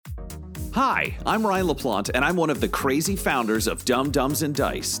Hi, I'm Ryan LaPlante, and I'm one of the crazy founders of Dumb Dumbs and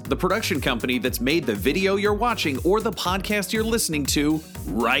Dice, the production company that's made the video you're watching or the podcast you're listening to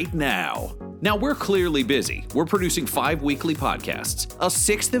right now. Now, we're clearly busy. We're producing 5 weekly podcasts, a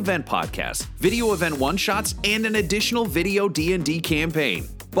 6th event podcast, video event one-shots, and an additional video D&D campaign.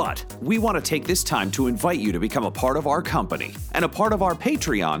 But we want to take this time to invite you to become a part of our company and a part of our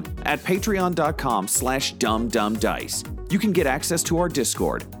Patreon at patreon.com/dumbdumbdice. You can get access to our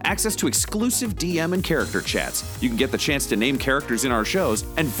Discord, access to exclusive DM and character chats. You can get the chance to name characters in our shows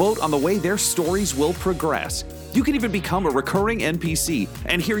and vote on the way their stories will progress. You can even become a recurring NPC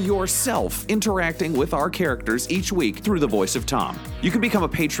and hear yourself interacting with our characters each week through the voice of Tom. You can become a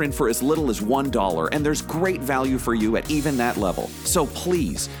patron for as little as $1, and there's great value for you at even that level. So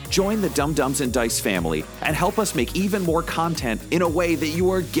please, join the Dumb Dumbs and Dice family and help us make even more content in a way that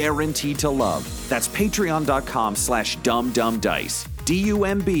you are guaranteed to love. That's patreon.com/dumbdumbdice.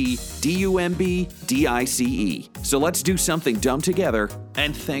 DUMBDICE. So let's do something dumb together,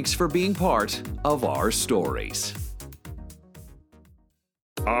 and thanks for being part of our stories.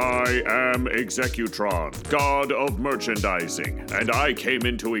 I am Executron, god of merchandising, and I came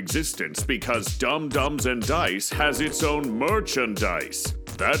into existence because Dumb Dumbs and Dice has its own merchandise.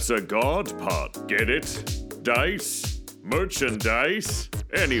 That's a god pod, get it? Dice? Merchandise?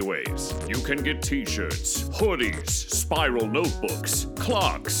 Anyways, you can get t-shirts, hoodies, spiral notebooks,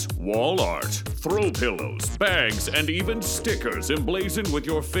 clocks, wall art, throw pillows, bags, and even stickers emblazoned with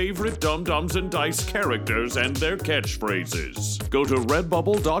your favorite Dumb Dumbs and Dice characters and their catchphrases. Go to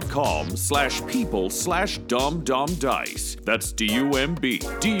redbubble.com/people/dumbdumbdice. That's DUMBDICE.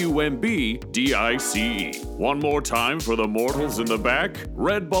 One more time for the mortals in the back,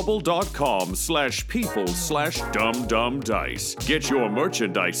 redbubble.com/people/dumbdumbdice. Get your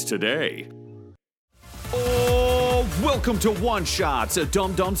merchandise today. Oh, welcome to One Shots, a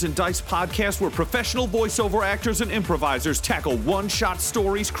Dumb Dumbs and Dice podcast where professional voiceover actors and improvisers tackle one-shot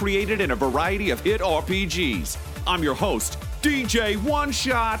stories created in a variety of hit RPGs. I'm your host, DJ One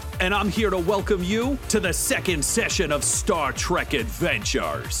Shot, and I'm here to welcome you to the second session of Star Trek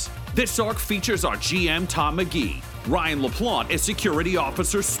Adventures. This arc features our GM, Tom McGee, Ryan LaPlante as Security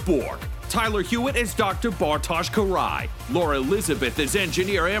Officer Spork, Tyler Hewitt as Dr. Bartosz Karai, Laura Elizabeth as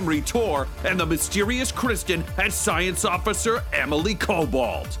Engineer Emery Tor, and the mysterious Kristen as Science Officer Emily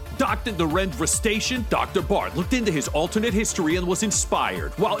Cobalt. Docked at the Rendra station, Dr. Bart looked into his alternate history and was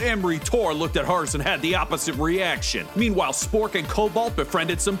inspired, while Emery Tor looked at hers and had the opposite reaction. Meanwhile, Spork and Cobalt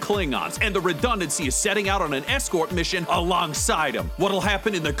befriended some Klingons, and the Redundancy is setting out on an escort mission alongside him. What'll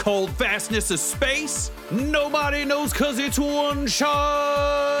happen in the cold vastness of space? Nobody knows, 'cause it's One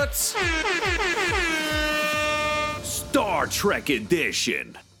Shot! Star Trek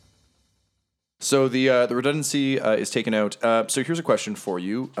Edition. So the redundancy is taken out. So here's a question for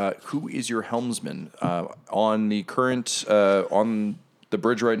you: who is your helmsman on the current on the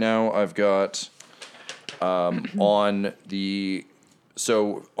bridge right now? I've got on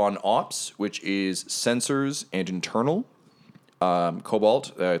ops, which is sensors and internal.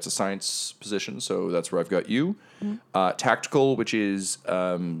 Cobalt, it's a science position, so that's where I've got you. Tactical, which is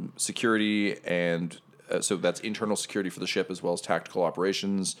security, and so that's internal security for the ship as well as tactical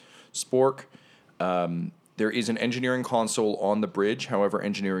operations. Spork. There is an engineering console on the bridge. However,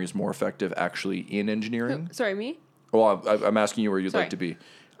 engineering is more effective actually in engineering. Sorry, me? Well, I'm asking you where you'd like to be.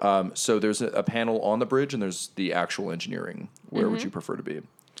 So there's a panel on the bridge, and there's the actual engineering. Where would you prefer to be?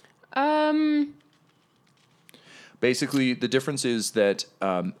 Basically, the difference is that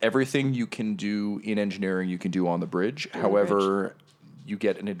everything you can do in engineering, you can do on the bridge. However, you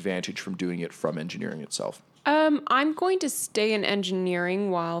get an advantage from doing it from engineering itself. I'm going to stay in engineering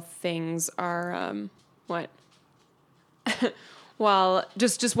while things are, what? while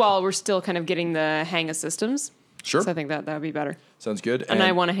we're still kind of getting the hang of systems. Sure. So I think that would be better. Sounds good. And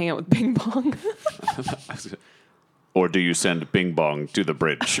I want to hang out with Bing Bong. Or do you send Bing Bong to the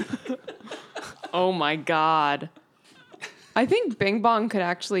bridge? Oh my God. I think Bing Bong could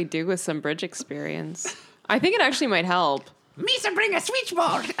actually do with some bridge experience. I think it actually might help. Misa, bring a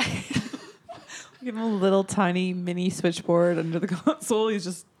switchboard. Give him a little tiny mini switchboard under the console. He's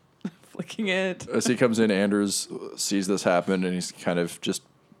just flicking it. As he comes in, Anders sees this happen, and he's kind of just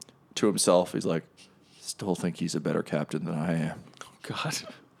to himself. He's like, still think he's a better captain than I am. Oh, God.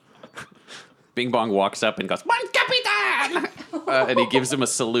 Bing Bong walks up and goes, "Mon Capitan!" And he gives him a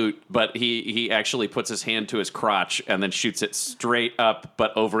salute, but he actually puts his hand to his crotch and then shoots it straight up,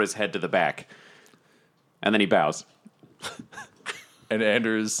 but over his head to the back. And then he bows. And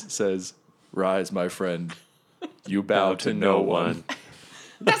Anders says, "Rise, my friend. You bow to no one."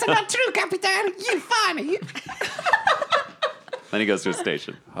 That's not true, Capitan. You're funny. Then he goes to his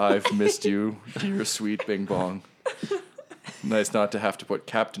station. I've missed you, dear sweet Bing Bong. Nice not to have to put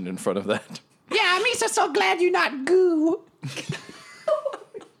Captain in front of that. Yeah, I'm so glad you're not goo.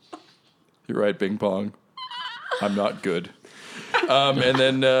 You're right, Bing Bong. I'm not good. And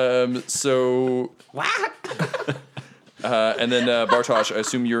then, What? Bartosz, I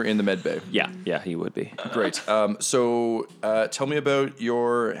assume you're in the med bay. Yeah, he would be. Great. Tell me about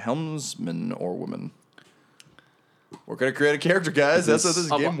your helmsman or woman. We're going to create a character, guys. That's how this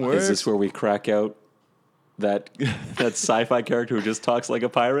game works. Is this where we crack out that sci-fi character who just talks like a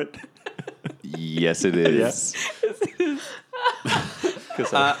pirate? Yes, it is.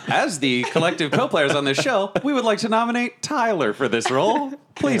 Yeah. As the collective co-players on this show, we would like to nominate Tyler for this role.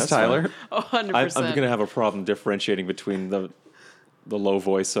 Please, Tyler. Oh, 100%. I'm going to have a problem differentiating between the low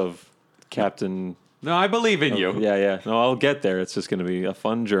voice of Captain. No, I believe in you. Yeah. No, I'll get there. It's just going to be a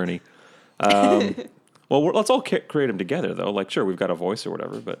fun journey. Well, let's all create them together, though. Like, sure, we've got a voice or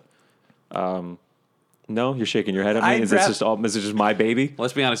whatever, but no, you're shaking your head at me. Is it just my baby?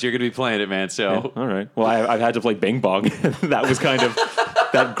 Let's be honest, you're going to be playing it, man. So, All right. Well, I've had to play Bing Bong. That was kind of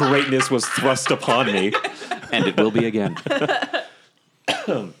that greatness was thrust upon me, and it will be again.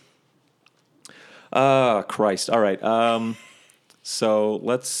 Christ. All right. So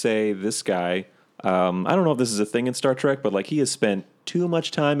let's say this guy. I don't know if this is a thing in Star Trek, but like he has spent too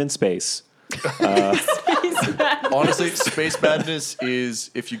much time in space. Honestly, Space Madness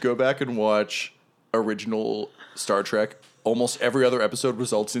is, if you go back and watch original Star Trek, almost every other episode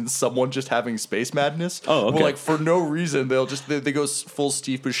results in someone just having space madness. Oh, okay. Well, like, for no reason, they go full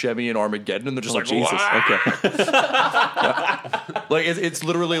Steve Buscemi and Armageddon, and they're just like, Jesus. "Wah!" Okay. Like, it's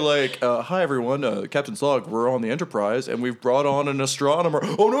literally like, hi, everyone, Captain Slog, we're on the Enterprise, and we've brought on an astronomer.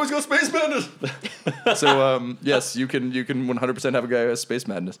 Oh, no, he's got space madness! So, yes, you can 100% have a guy who has space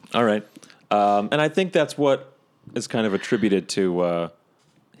madness. All right. And I think that's what is kind of attributed to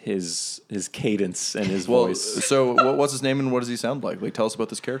his cadence and his voice. So, what's his name and what does he sound like? Like, tell us about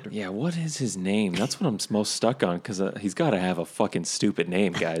this character. Yeah, what is his name? That's what I'm most stuck on, because he's got to have a fucking stupid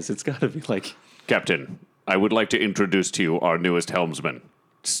name, guys. It's got to be like... Captain, I would like to introduce to you our newest helmsman.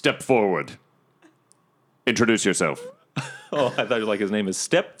 Step forward. Introduce yourself. Oh, I thought like his name is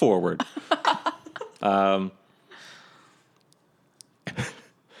Step Forward.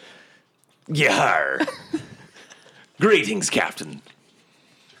 Yar. Greetings, Captain.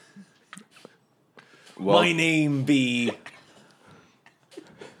 Well, My name be...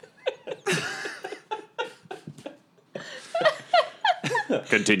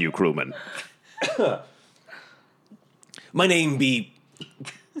 Continue, crewman. My name be...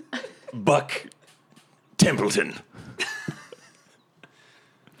 Buck Templeton.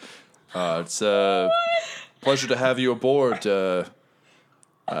 it's a pleasure to have you aboard,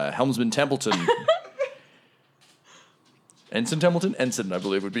 Helmsman Templeton. Ensign Templeton? Ensign, I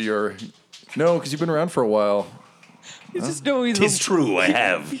believe, would be your... No, because you've been around for a while. You just know he's Tis true, I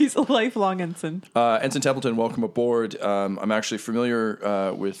have. he's a lifelong ensign. Ensign Templeton, welcome aboard. I'm actually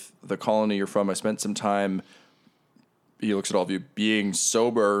familiar with the colony you're from. I spent some time, he looks at all of you, being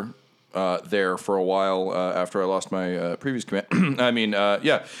sober there for a while after I lost my previous command. I mean,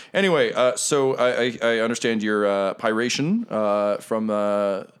 yeah. Anyway, so I understand you're Pyration from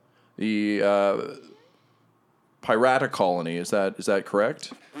the Pirata colony. Is that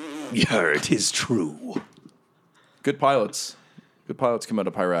correct? Yar, it is true. Good pilots. Good pilots come out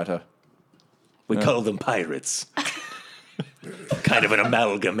of Pirata. We call them pirates. Kind of an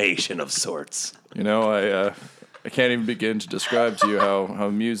amalgamation of sorts. You know, I can't even begin to describe to you how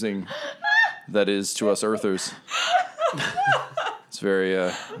amusing that is to us Earthers. It's very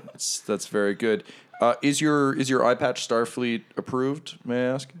that's very good. Is your eye patch Starfleet approved? May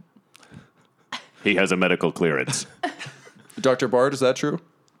I ask? He has a medical clearance. Dr. Bard, is that true?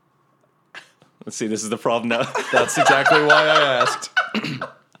 Let's see, this is the problem now. That's exactly why I asked.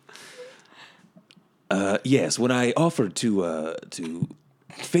 Yes, when I offered to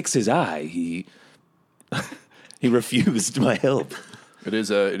fix his eye, he refused my help. It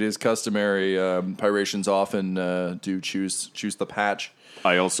is customary. Pyrations often do choose the patch.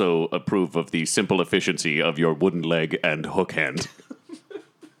 I also approve of the simple efficiency of your wooden leg and hook hand.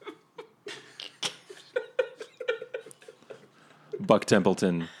 Buck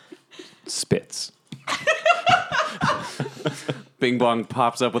Templeton spits. Bing Bong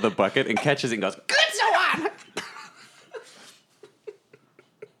pops up with a bucket and catches it and goes, Good so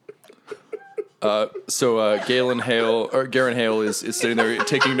on. So Garen Hale is sitting there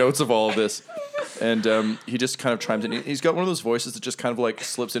taking notes of all of this, and he just kind of chimes in. He's got one of those voices that just kind of like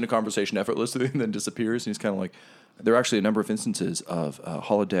slips into conversation effortlessly and then disappears. And he's kind of like, there are actually a number of instances of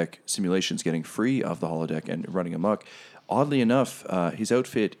holodeck simulations getting free of the holodeck and running amok. oddly enough, his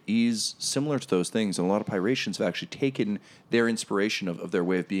outfit is similar to those things, and a lot of Pirations have actually taken their inspiration of their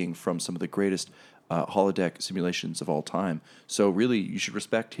way of being from some of the greatest holodeck simulations of all time. So really, you should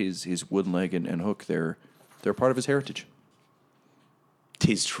respect his wooden leg and hook. They're part of his heritage.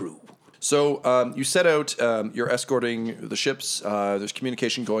 'Tis true. So you set out. You're escorting the ships. There's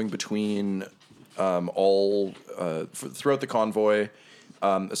communication going between throughout the convoy.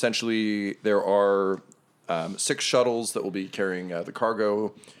 Essentially, there are 6 shuttles that will be carrying the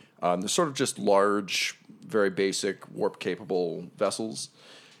cargo. They're sort of just large, very basic, warp-capable vessels.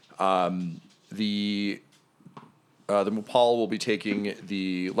 The Mopal will be taking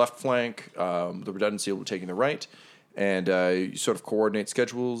the left flank. The Redundancy will be taking the right. And you sort of coordinate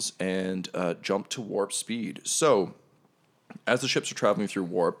schedules and jump to warp speed. So, as the ships are traveling through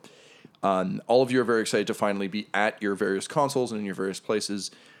warp, all of you are very excited to finally be at your various consoles and in your various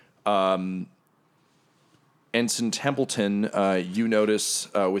places. Ensign Templeton, you notice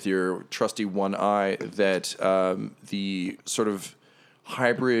with your trusty one eye that the sort of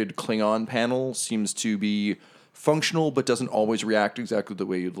hybrid Klingon panel seems to be functional but doesn't always react exactly the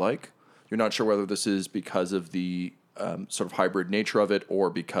way you'd like. You're not sure whether this is because of the sort of hybrid nature of it or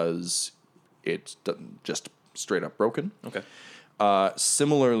because it's just straight up broken. Okay.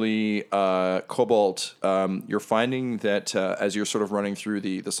 Similarly, Cobalt, you're finding that as you're sort of running through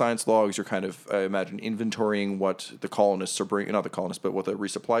the science logs, you're kind of, I imagine, inventorying what the colonists are bringing, not the colonists, but what the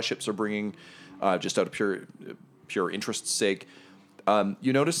resupply ships are bringing, just out of pure interest's sake.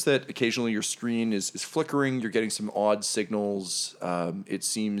 You notice that occasionally your screen is flickering. You're getting some odd signals. It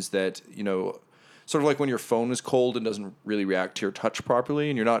seems that, sort of like when your phone is cold and doesn't really react to your touch properly,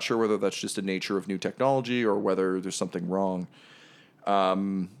 and you're not sure whether that's just a nature of new technology or whether there's something wrong.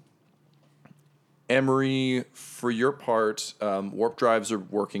 Emery, for your part, warp drives are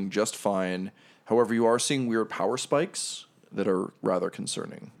working just fine. However, you are seeing weird power spikes that are rather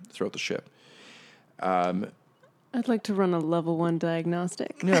concerning throughout the ship. I'd like to run a level 1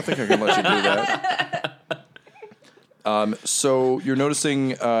 diagnostic. Yeah, I think I can let you do that. So you're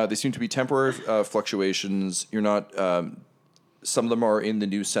noticing they seem to be temporary fluctuations. You're not. Some of them are in the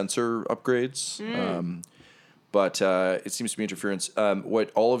new sensor upgrades, but it seems to be interference.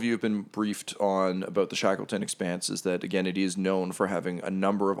 What all of you have been briefed on about the Shackleton Expanse is that, again, it is known for having a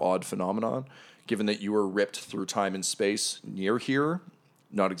number of odd phenomenon. Given that you were ripped through time and space near here,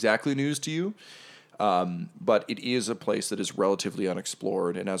 not exactly news to you. But it is a place that is relatively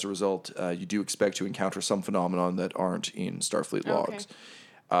unexplored, and as a result, you do expect to encounter some phenomenon that aren't in Starfleet logs.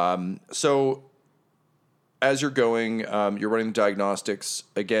 So, as you're going, you're running the diagnostics.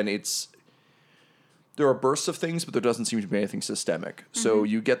 Again, there are bursts of things, but there doesn't seem to be anything systemic. Mm-hmm. So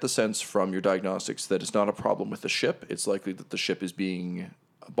you get the sense from your diagnostics that it's not a problem with the ship. It's likely that the ship is being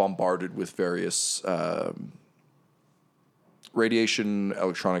bombarded with various radiation,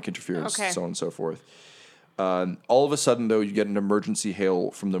 electronic interference, so on and so forth. All of a sudden, though, you get an emergency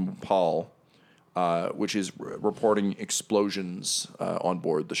hail from the Mopal, which is reporting explosions on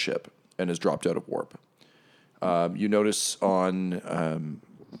board the ship and has dropped out of warp. You notice on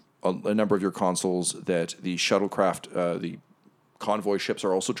a number of your consoles that the shuttlecraft, the convoy ships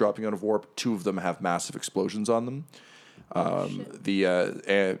are also dropping out of warp. 2 of them have massive explosions on them.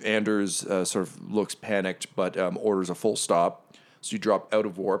 Anders sort of looks panicked, but orders a full stop. So you drop out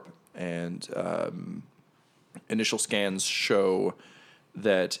of warp, and initial scans show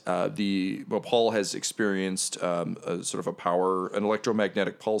that the Mopal has experienced a sort of an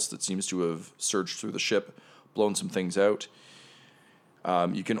electromagnetic pulse that seems to have surged through the ship, blown some things out.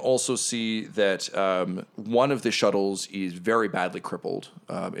 You can also see that one of the shuttles is very badly crippled.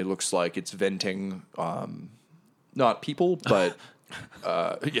 It looks like it's venting, not people, but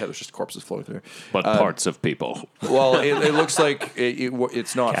there's just corpses floating through. But parts of people. Well, it looks like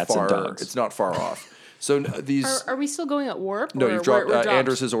it's not Cats and far. dogs. It's not far off. So these. Are we still going at warp? No, or you've dropped. we're dropped?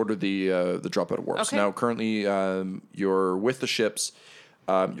 Anders has ordered the drop out of warp. Okay. So now currently you're with the ships.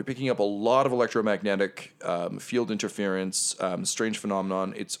 You're picking up a lot of electromagnetic field interference, strange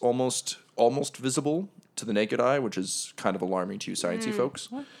phenomenon. It's almost visible to the naked eye, which is kind of alarming to you sciencey folks.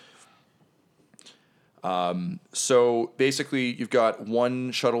 So basically, you've got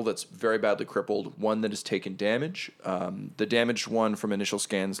one shuttle that's very badly crippled, one that has taken damage. The damaged one from initial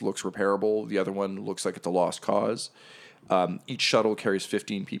scans looks repairable. The other one looks like it's a lost cause. Each shuttle carries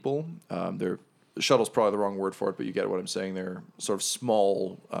 15 people. Shuttle's probably the wrong word for it, but you get what I'm saying. They're sort of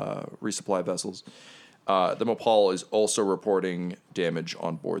small resupply vessels. The Mopal is also reporting damage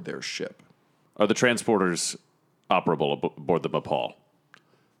on board their ship. Are the transporters operable aboard the Mopal?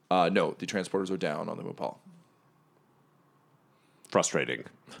 No, the transporters are down on the Mopal. Frustrating.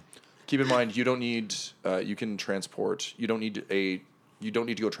 Keep in mind, you don't need. You can transport. You don't need to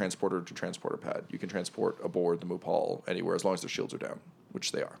go transporter to transporter pad. You can transport aboard the Mupal anywhere as long as their shields are down,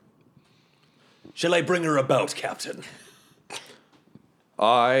 which they are. Shall I bring her about, Captain?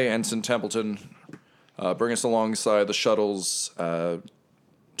 I, Ensign Templeton, bring us alongside the shuttles.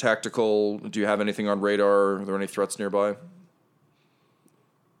 Tactical. Do you have anything on radar? Are there any threats nearby?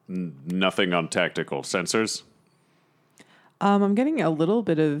 Nothing on tactical sensors. I'm getting a little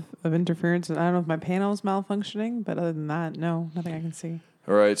bit of interference. I don't know if my panel's malfunctioning, but other than that, no, nothing I can see.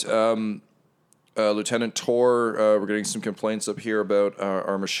 All right. Lieutenant Tor, we're getting some complaints up here about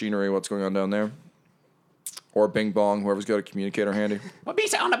our machinery. What's going on down there? Or Bing Bong, whoever's got a communicator handy. Well, be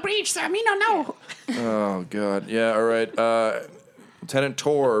on the breach, sir. Me no know. Oh, God. Yeah, all right. Lieutenant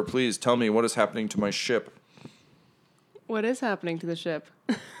Tor, please tell me what is happening to my ship. What is happening to the ship?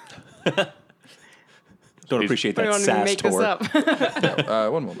 Don't appreciate I that don't want to sass, make this Tor.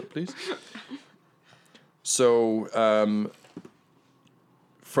 up. One moment, please. So,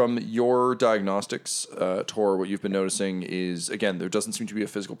 from your diagnostics, Tor, what you've been noticing is, again, there doesn't seem to be a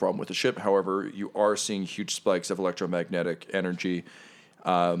physical problem with the ship. However, you are seeing huge spikes of electromagnetic energy.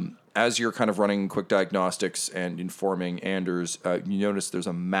 As you're kind of running quick diagnostics and informing Anders, you notice there's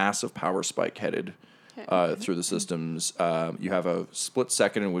a massive power spike headed through the systems. You have a split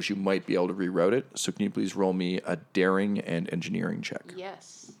second in which you might be able to reroute it. So can you please roll me a daring and engineering check?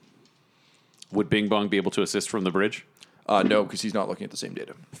 Yes. Would Bing Bong be able to assist from the bridge? No, because he's not looking at the same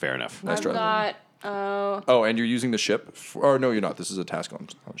data. Fair enough. Nice try. Got, Oh, and you're using the ship? Or no, you're not. This is a task on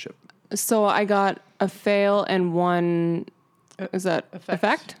the ship. so I got a fail and one. Is that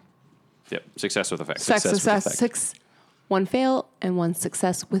effect? Yep. Success with effect. One fail and one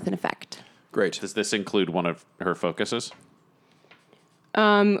success with an effect. Great. Does this include one of her focuses?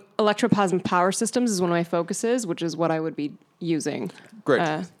 Electroplasm power systems is one of my focuses, which is what I would be using.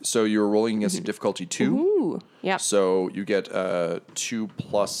 Great. So you're rolling against a difficulty 2. Ooh. Yeah. So you get 2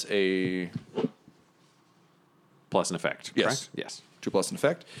 plus a... Plus an effect. Yes. Correct? Yes. 2 plus an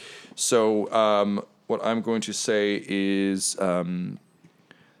effect. So what I'm going to say is...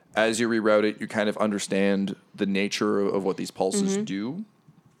 as you reroute it, you kind of understand the nature of what these pulses do.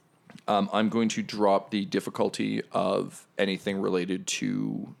 I'm going to drop the difficulty of anything related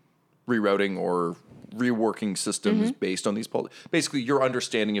to rerouting or reworking systems based on these pulses. Basically, your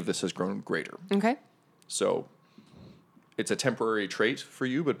understanding of this has grown greater. Okay. So it's a temporary trait for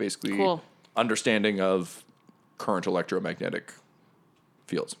you, but basically Cool. understanding of current electromagnetic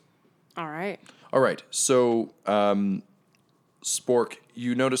fields. All right. All right. So, Spork,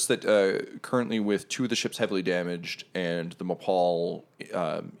 you notice that currently with 2 of the ships heavily damaged and the Mapal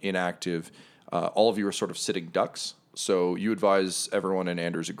inactive, all of you are sort of sitting ducks. So you advise everyone, and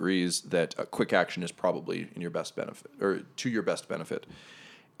Anders agrees, that a quick action is probably in your best benefit, or to your best benefit.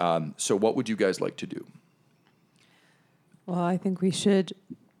 So what would you guys like to do? Well, I think we should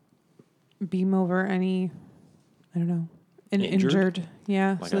beam over any, I don't know, injured.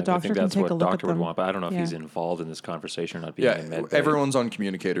 Yeah, Like, so the I doctor think can that's take what a look doctor at would them. want, but I don't know if he's Yeah. involved in this conversation or not being Yeah, in med bay. everyone's on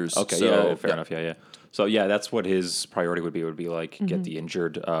communicators. Okay, so, yeah, fair enough. Yeah. So yeah, that's what his priority would be. Would be like get the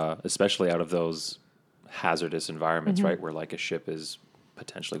injured, especially out of those hazardous environments, right, where like a ship is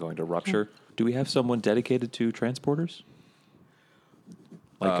potentially going to rupture. Do we have someone dedicated to transporters?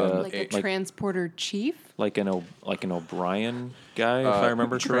 Like a transporter chief? like an O'Brien guy, if I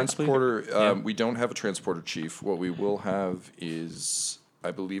remember correctly. Transporter, we don't have a transporter chief. What we will have is,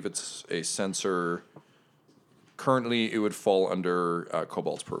 I believe it's a sensor. Currently, it would fall under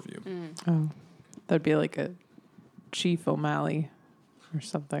Cobalt's purview. Oh, that'd be like a Chief O'Malley or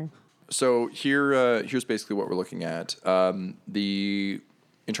something. So here's basically what we're looking at.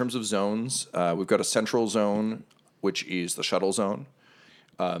 In terms of zones, we've got a central zone, which is the shuttle zone.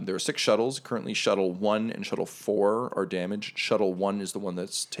 There are 6 shuttles. Currently, Shuttle 1 and Shuttle 4 are damaged. Shuttle 1 is the one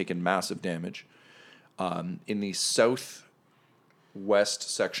that's taken massive damage. In the southwest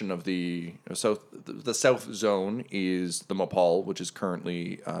section of the south zone is the Mapal, which is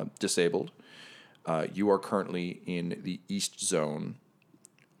currently disabled. You are currently in the east zone.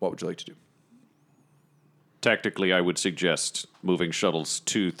 What would you like to do? Tactically, I would suggest moving shuttles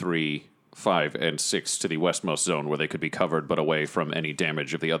 2, 3, 5, and 6 to the westmost zone where they could be covered but away from any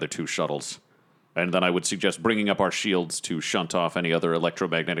damage of the other 2 shuttles. And then I would suggest bringing up our shields to shunt off any other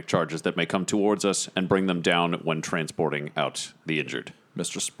electromagnetic charges that may come towards us and bring them down when transporting out the injured.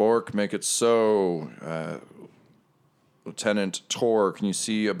 Mr. Spork, make it so. Lieutenant Tor, can you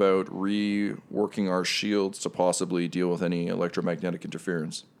see about reworking our shields to possibly deal with any electromagnetic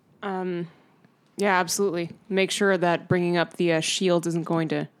interference? Yeah, absolutely. Make sure that bringing up the shields isn't going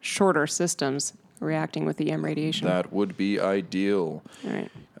to short our systems. reacting with the EM radiation. That would be ideal. All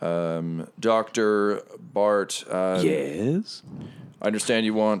right. Dr. Bart, Yes. I understand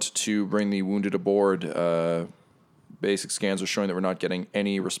you want to bring the wounded aboard. Basic scans are showing that we're not getting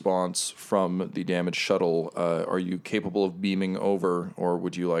any response from the damaged shuttle. Are you capable of beaming over, or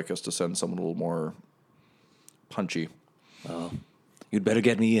would you like us to send someone a little more punchy? You'd better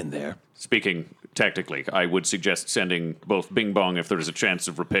get me in there. Speaking tactically, I would suggest sending both Bing Bong if there is a chance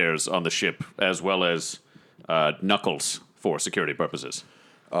of repairs on the ship, as well as Knuckles for security purposes.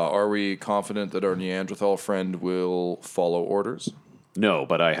 Are we confident that our Neanderthal friend will follow orders? No,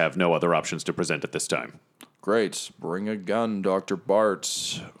 but I have no other options to present at this time. Great. Bring a gun, Dr.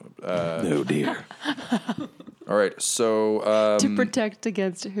 Bart. Oh, dear. All right, so To protect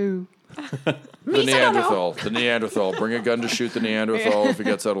against who? the Neanderthal. The Neanderthal. Bring a gun to shoot the Neanderthal if he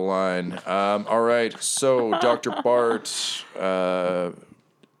gets out of line. All right, so Dr. Bart,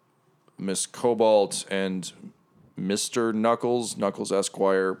 Miss Cobalt, and Mr. Knuckles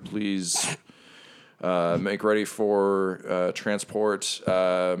Esquire, please make ready for transport.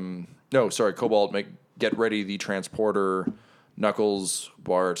 Cobalt, get ready the transporter. Knuckles,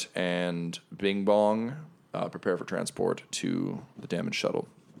 Bart, and Bing Bong prepare for transport to the damaged shuttle.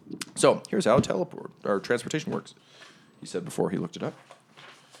 So here's how transportation works. He said before he looked it up.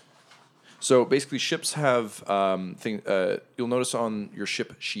 So basically, ships have you'll notice on your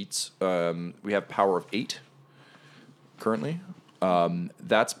ship sheets we have power of 8 currently.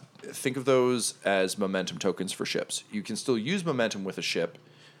 Think of those as momentum tokens for ships. You can still use momentum with a ship,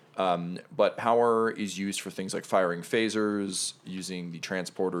 but power is used for things like firing phasers, using the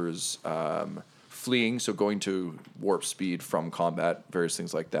transporters, fleeing, so going to warp speed from combat, various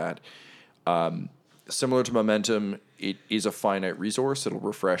things like that. Similar to momentum, it is a finite resource. It'll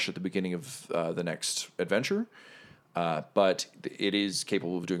refresh at the beginning of the next adventure, but it is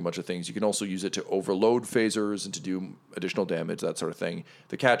capable of doing a bunch of things. You can also use it to overload phasers and to do additional damage, that sort of thing.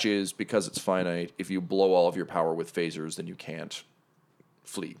 The catch is, because it's finite, if you blow all of your power with phasers, then you can't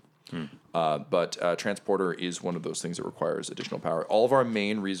flee. But transporter is one of those things that requires additional power. All of our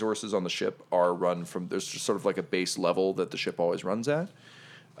main resources on the ship are run from, there's just sort of like a base level that the ship always runs at,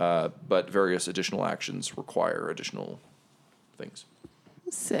 but various additional actions require additional things.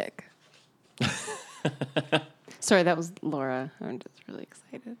 Sick. Sorry, that was Laura. I'm just really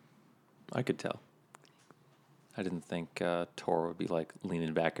excited. I could tell. I didn't think Tor would be like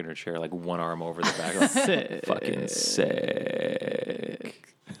leaning back in her chair, like one arm over the back. Like, fucking sick.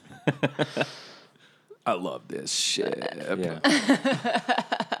 I love this ship. Yeah.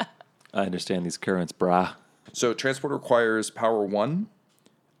 I understand these currents, brah. So transport requires power 1.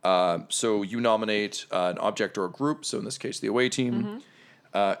 So you nominate an object or a group. So in this case, the away team,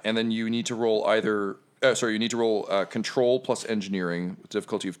 and then you need to roll control plus engineering with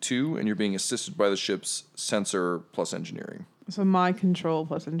difficulty of 2, and you're being assisted by the ship's sensor plus engineering. So my control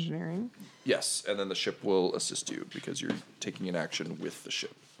plus engineering. Yes, and then the ship will assist you because you're taking an action with the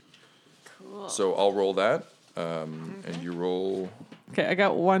ship. Cool. So I'll roll that, and you roll. Okay, I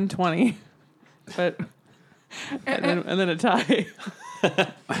got 120, but and then a tie.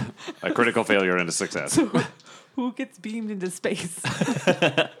 A critical failure and a success. Who gets beamed into space?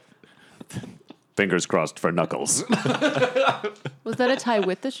 Fingers crossed for Knuckles. Was that a tie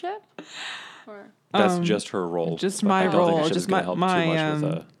with the ship? Or? That's just her roll. Just but my I don't think roll, the ship's just gonna my- help my, too much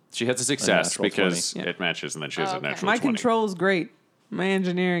with She has a success natural because 20. it matches, and then she has a okay. natural My 20. control is great. My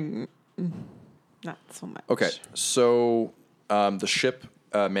engineering, not so much. Okay, so the ship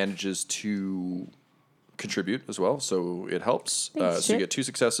manages to contribute as well, so it helps. Thanks, so you ship. get 2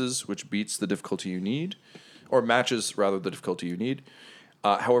 successes, which beats the difficulty you need, or matches rather the difficulty you need.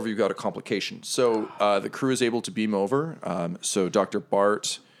 However, you've got a complication. So the crew is able to beam over. So Dr.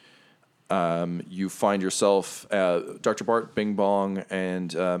 Bart, you find yourself, Dr. Bart, Bing Bong,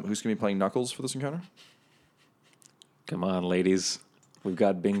 and who's going to be playing Knuckles for this encounter? Come on, ladies. We've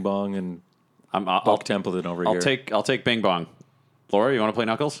got Bing Bong and I'll Buck Templeton over here. I'll take Bing Bong. Laura, you want to play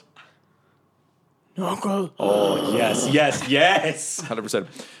Knuckles? Oh, yes. 100%.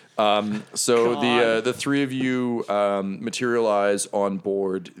 So the 3 of you materialize on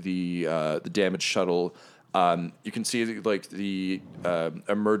board the damaged shuttle. You can see the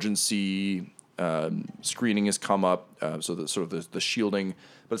emergency screening has come up, so the shielding,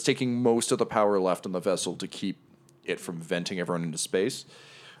 but it's taking most of the power left on the vessel to keep it from venting everyone into space.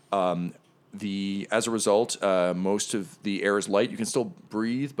 As a result, most of the air is light. You can still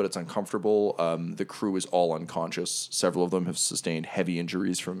breathe, but it's uncomfortable. The crew is all unconscious. Several of them have sustained heavy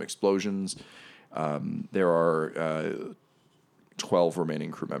injuries from explosions. There are 12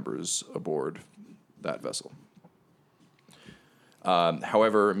 remaining crew members aboard that vessel.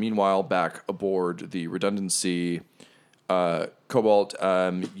 However, meanwhile, back aboard the Redundancy, Cobalt,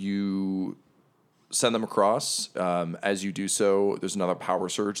 you send them across. As you do so, there's another power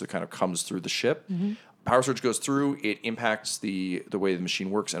surge that kind of comes through the ship. Power surge goes through, it impacts the way the machine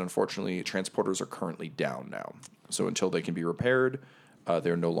works, and unfortunately, transporters are currently down now. So until they can be repaired,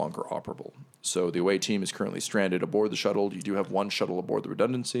 they're no longer operable. So the away team is currently stranded aboard the shuttle. You do have one shuttle aboard the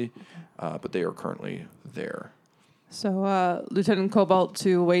Redundancy, but they are currently there. So, Lieutenant Cobalt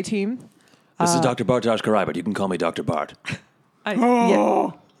to away team. This is Dr. Bartosz Karai, but you can call me Dr. Bart.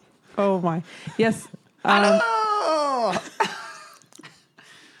 Yeah. Oh my. Yes.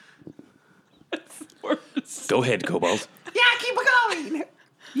 Go ahead, Cobalt. Yeah, keep it going.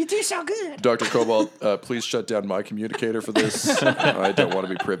 You do so good. Dr. Cobalt, please shut down my communicator for this. I don't want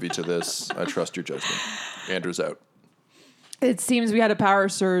to be privy to this. I trust your judgment. Andrew's out. It seems we had a power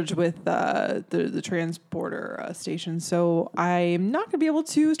surge with the transporter station, so I'm not going to be able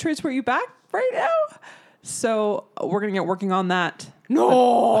to transport you back right now. So we're going to get working on that.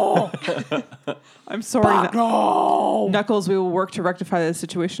 No. I'm sorry. No. Knuckles, we will work to rectify the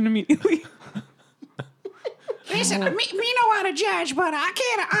situation immediately. Listen, me know how to judge, but I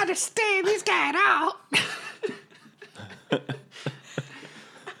can't understand this guy at all.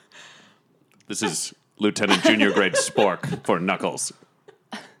 This is Lieutenant Junior Grade Spork for Knuckles.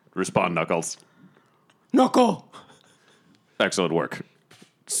 Respond, Knuckles. Knuckle. Excellent work.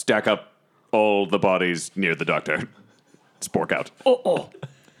 Stack up all the bodies near the doctor. Spork out.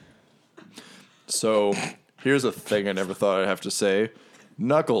 So here's a thing I never thought I'd have to say.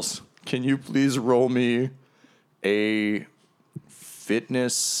 Knuckles, can you please roll me a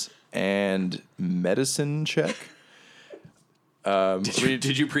fitness and medicine check?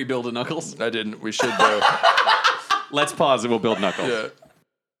 Did you pre-build a Knuckles? I didn't. We should, though. Let's pause and we'll build Knuckles. Yeah.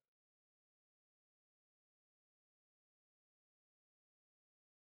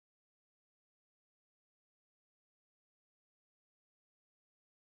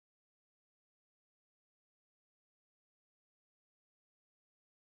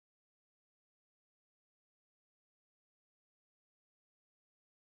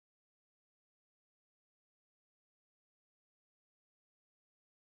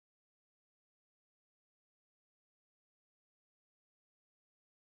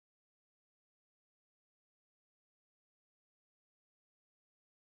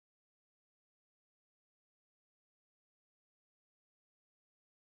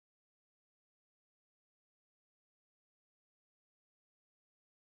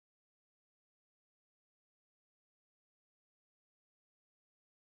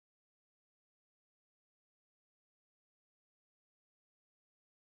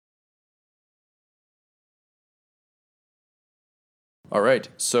 All right.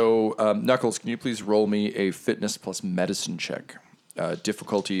 So, Knuckles, can you please roll me a fitness plus medicine check?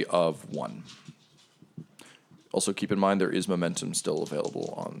 Difficulty of 1. Also, keep in mind there is momentum still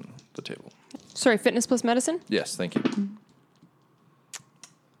available on the table. Sorry, fitness plus medicine? Yes, thank you.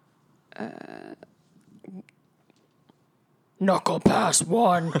 Knuckle pass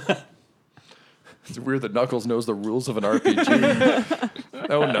 1. It's weird that Knuckles knows the rules of an RPG.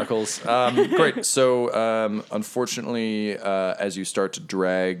 Oh, Knuckles. Great. So, unfortunately, as you start to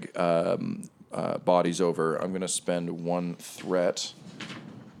drag bodies over, I'm going to spend 1 threat.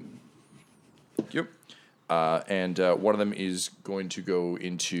 Yep. And one of them is going to go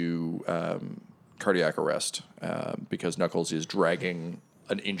into cardiac arrest because Knuckles is dragging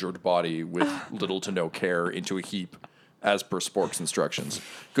an injured body with little to no care into a heap as per Spork's instructions.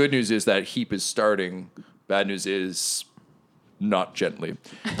 Good news is that heap is starting. Bad news is not gently.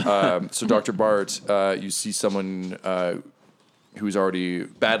 So Dr. Bart, you see someone who's already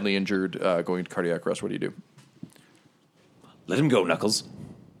badly injured going into cardiac arrest. What do you do? Let him go, Knuckles.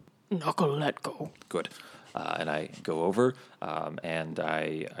 Knuckle, let go. Good. And I go over, and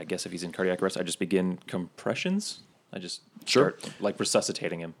I guess if he's in cardiac arrest, I just begin compressions. I just start, like,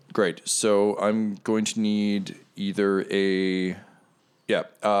 resuscitating him. Great. So I'm going to need either a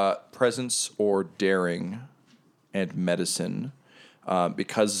presence or daring and medicine.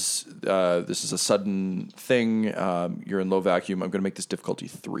 Because this is a sudden thing, you're in low vacuum, I'm going to make this difficulty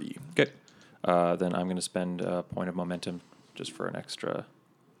 3. Okay. Then I'm going to spend a point of momentum just for an extra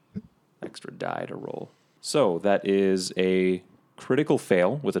die to roll. So that is a critical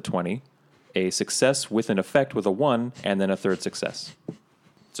fail with a 20, a success with an effect with a 1, and then a third success.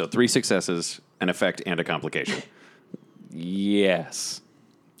 So 3 successes, an effect, and a complication. Yes.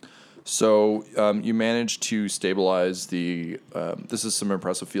 So you managed to stabilize the. This is some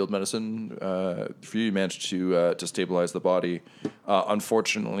impressive field medicine for you. You managed to stabilize the body.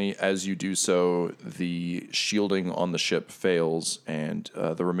 Unfortunately, as you do so, the shielding on the ship fails, and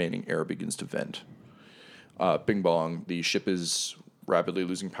the remaining air begins to vent. Bing bong. The ship is rapidly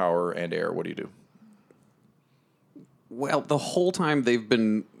losing power and air. What do you do? Well, the whole time they've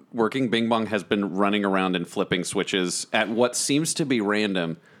been working, Bing Bong has been running around and flipping switches at what seems to be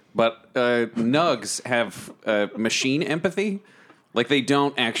random. But nugs have machine empathy. Like, they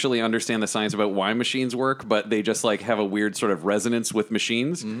don't actually understand the science about why machines work, but they just, like, have a weird sort of resonance with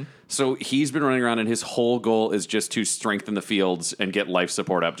machines. Mm-hmm. So he's been running around, and his whole goal is just to strengthen the fields and get life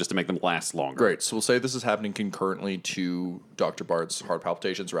support up just to make them last longer. Great. So we'll say this is happening concurrently to Dr. Bart's heart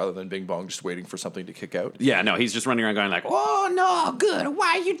palpitations rather than Bing Bong just waiting for something to kick out. Yeah, no, he's just running around going like, Oh, no, good.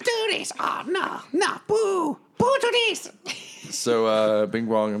 Why you do this? Oh, no, boo. Boo to this. So, Bing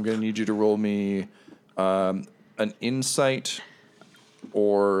Bong, I'm going to need you to roll me an insight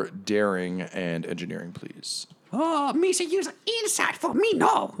or daring and engineering, please. Oh, me should use insight for me,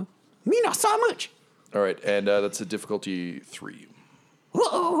 no. Me not so much. All right, and that's a difficulty 3.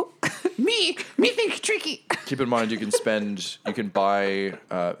 Uh-oh. me think tricky. Keep in mind, you can buy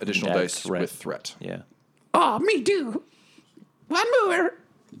additional Add dice threat. with threat. Yeah. Oh, me do. One more.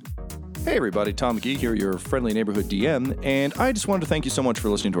 Hey everybody, Tom McGee here, your friendly neighborhood DM, and I just wanted to thank you so much for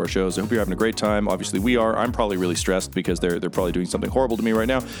listening to our shows. I hope you're having a great time. Obviously we are. I'm probably really stressed because they're probably doing something horrible to me right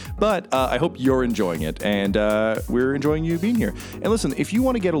now, but I hope you're enjoying it, and we're enjoying you being here. And listen, if you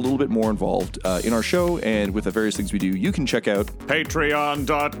want to get a little bit more involved in our show and with the various things we do, you can check out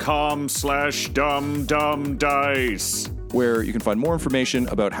Patreon.com/dumdumdice. where you can find more information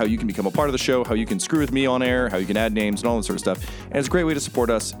about how you can become a part of the show, how you can screw with me on air, how you can add names, and all that sort of stuff. And it's a great way to support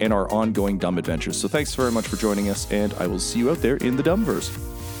us and our ongoing dumb adventures. So thanks very much for joining us, and I will see you out there in the Dumbverse.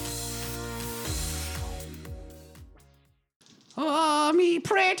 Oh, me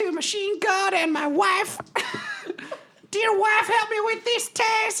pray to machine god and my wife. Dear wife, help me with this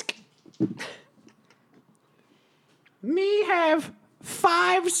task. Me have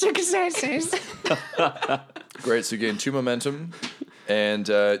 5 successes. Great, so you gain 2 momentum, and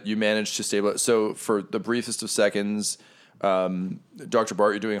you manage to stabilize. So for the briefest of seconds, Dr.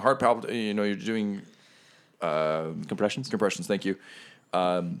 Bart, you're doing heart palpitation, you're doing Compressions? compressions, thank you.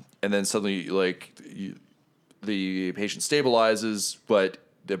 And then suddenly, the patient stabilizes, but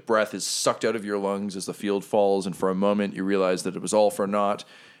the breath is sucked out of your lungs as the field falls, and for a moment you realize that it was all for naught.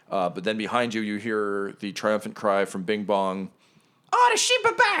 But then behind you, you hear the triumphant cry from Bing Bong. Oh, the sheep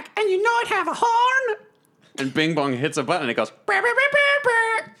are back, and you know it have a horn. and Bing Bong hits a button and it goes, Brr, brr, brr,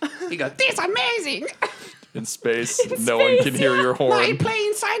 brr, brr. He goes, this is amazing. In space, no one can hear your Now you horn. play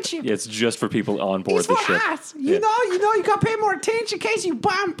inside ship. Yeah, it's just for people on board It's the for ship. us. You know, you gotta pay more attention in case you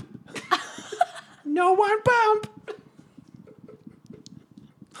bump. No one bump.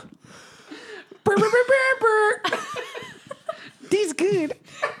 Brr, brr, brr, brr, brr. This good.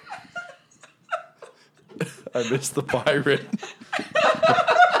 I missed the pirate.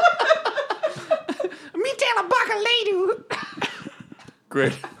 Me tell a buckaloo.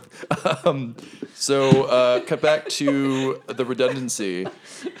 Great. So cut back to the redundancy.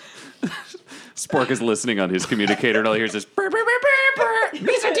 Spork is listening on his communicator and all he hears is, Brr, brr, brr, brr, brr.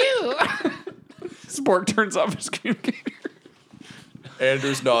 This I do. Spork turns off his communicator.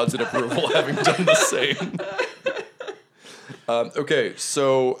 Anders nods in approval, having done the same. Okay,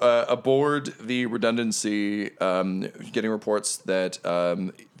 so aboard the redundancy, getting reports that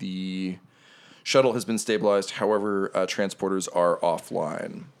the shuttle has been stabilized. However, transporters are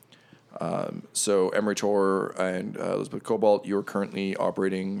offline. So Emery Tor and Elizabeth Cobalt, you're currently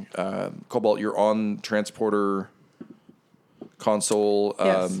operating. Cobalt, you're on transporter console.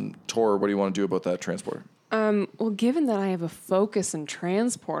 Yes. Tor, what do you want to do about that transporter? Well, given that I have a focus in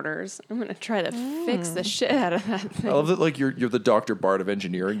transporters, I'm going to try to fix the shit out of that thing. I love that, like, you're the Dr. Bart of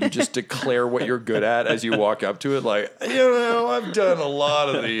engineering. You just declare what you're good at as you walk up to it. Like, I've done a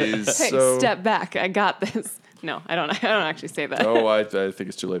lot of these. Hey, so. step back. I got this. No, I don't actually say that. Oh, I think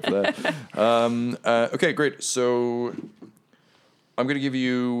it's too late for that. Okay, great. So I'm going to give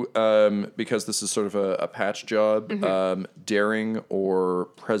you, because this is sort of a patch job, daring or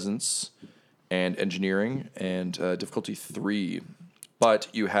presence and engineering, and difficulty 3. But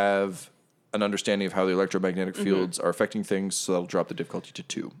you have an understanding of how the electromagnetic fields are affecting things, so that'll drop the difficulty to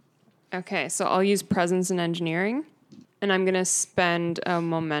 2. Okay, so I'll use presence and engineering, and I'm going to spend a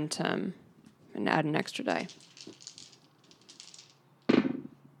momentum and add an extra die.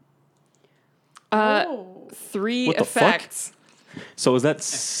 3 What the fuck? effects. So is that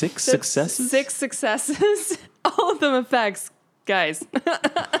 6 successes? 6 successes. All of them effects, guys.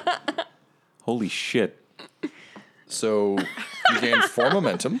 Holy shit. So you gain 4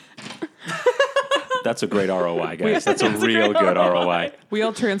 momentum. That's a great ROI, guys. That's a real good ROI. We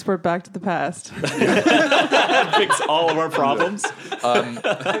all transport back to the past. Fix all of our problems.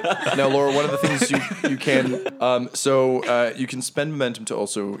 Now, Laura, one of the things you can you can spend momentum to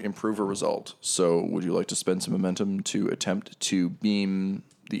also improve a result. So would you like to spend some momentum to attempt to beam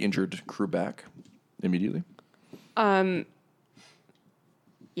the injured crew back immediately? Yeah.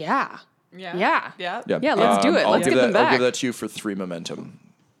 Yeah. Yeah. Yeah. Yeah, let's do it. Let's get them I'll back. give that to you for 3 momentum.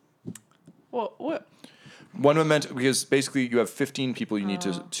 Well, what? 1 momentum, because basically you have 15 people you need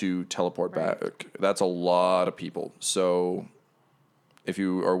to teleport back. That's a lot of people. So if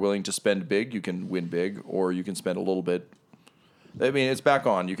you are willing to spend big, you can win big, or you can spend a little bit. I mean, it's back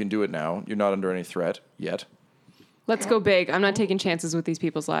on. You can do it now. You're not under any threat yet. Let's go big. I'm not taking chances with these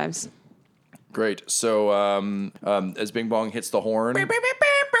people's lives. Great. So as Bing Bong hits the horn,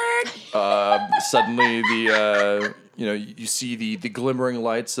 suddenly you see the glimmering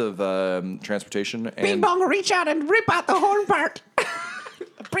lights of transportation. And Bing Bong will reach out and rip out the horn part.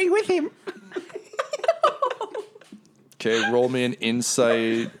 Bring with him. Okay, roll me an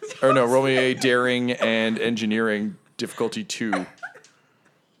insight. Or no, roll me a daring and engineering difficulty 2.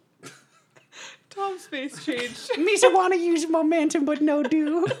 Tom's face changed. Misa want to use momentum, but no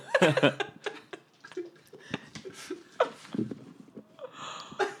do.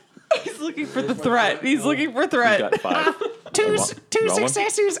 He's looking for the threat. He's looking for We threat. got 5. Two You want one?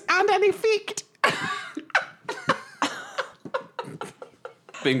 successes and an effect.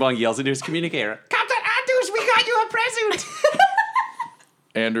 Bing Bong yells into his communicator. Captain Andrews, we got you a present.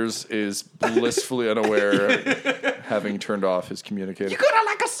 Anders is blissfully unaware, having turned off his communicator. You're gonna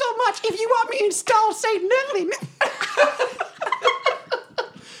like us so much. If you want me installed, say nothing.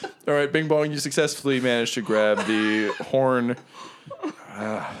 All right, Bing Bong, you successfully managed to grab the horn,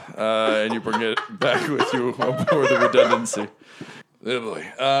 and you bring it back with you aboard the redundancy. Oh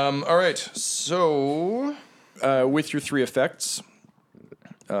boy. All right, so with your 3 effects,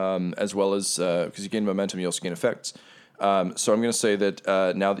 as well as because you gain momentum, you also gain effects. So I'm going to say that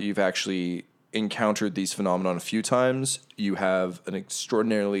now that you've actually encountered these phenomena a few times, you have an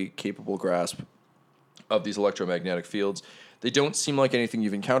extraordinarily capable grasp of these electromagnetic fields. They don't seem like anything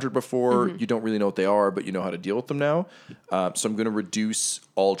you've encountered before. You don't really know what they are, but you know how to deal with them now. So I'm going to reduce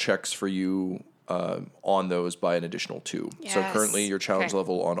all checks for you on those by an additional 2. So Yes. currently your challenge Okay.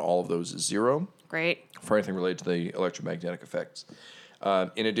 level on all of those is 0 Great. for anything related to the electromagnetic effects.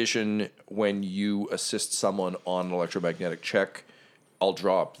 In addition, when you assist someone on an electromagnetic check, I'll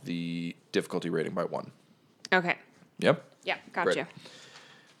drop the difficulty rating by 1. Okay. Yep. Yeah, gotcha. Great.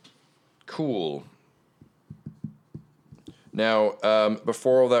 Cool. Now,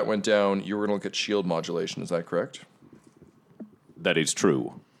 before all that went down, you were going to look at shield modulation. Is that correct? That is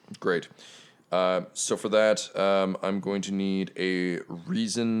true. Great. So for that, I'm going to need a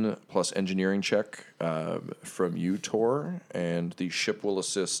reason plus engineering check from you, Tor, and the ship will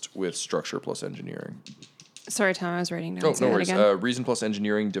assist with structure plus engineering. Sorry, Tom, I was writing down. Oh, Say no that worries. again. Reason plus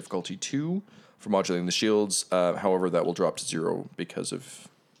engineering difficulty 2 for modulating the shields. However, that will drop to 0 because of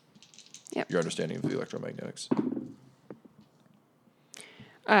Yep. your understanding of the electromagnetics.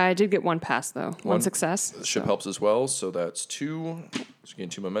 I did get 1 pass, though. One success. The ship helps as well, so that's 2. So you gain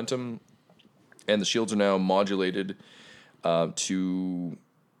 2 momentum. And the shields are now modulated to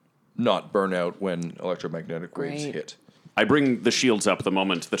not burn out when electromagnetic waves Great. hit. I bring the shields up the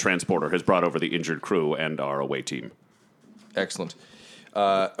moment the transporter has brought over the injured crew and our away team. Excellent.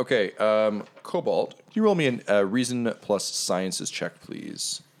 Okay, Cobalt, can you roll me a reason plus sciences check,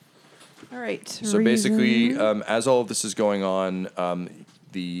 please? All right. So basically, as all of this is going on,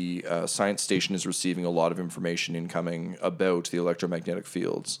 the science station is receiving a lot of information incoming about the electromagnetic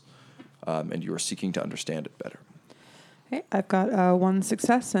fields, and you are seeking to understand it better. Okay, I've got 1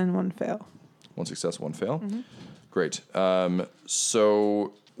 success and 1 fail. 1 success, 1 fail. Great.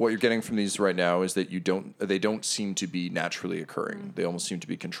 So what you're getting from these right now is that they don't seem to be naturally occurring. They almost seem to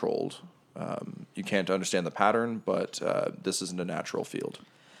be controlled. You can't understand the pattern, but this isn't a natural field.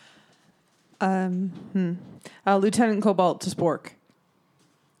 Lieutenant Cobalt to Spork.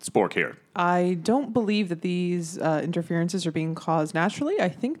 Spork here. I don't believe that these interferences are being caused naturally. I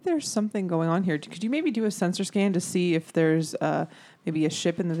think there's something going on here. Could you maybe do a sensor scan to see if there's maybe a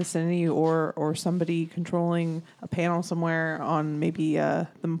ship in the vicinity or somebody controlling a panel somewhere on maybe the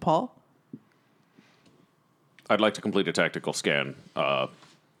M'Pal? I'd like to complete a tactical scan of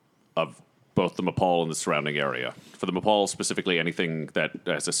both the M'Pal and the surrounding area. For the M'Pal, specifically anything that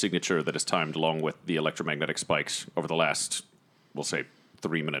has a signature that is timed along with the electromagnetic spikes over the last, we'll say,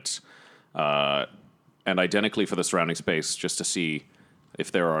 3 minutes. And identically for the surrounding space, just to see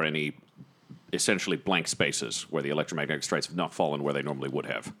if there are any essentially blank spaces where the electromagnetic strikes have not fallen where they normally would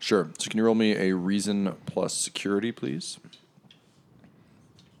have. Sure. So can you roll me a reason plus security, please?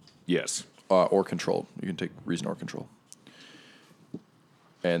 Yes. Or control. You can take reason or control.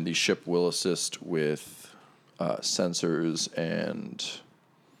 And the ship will assist with sensors and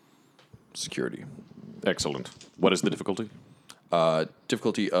security. Excellent. What is the difficulty?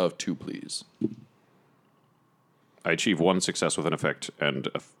 Difficulty of 2, please. I achieve 1 success with an effect and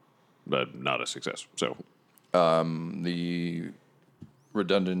not a success. So The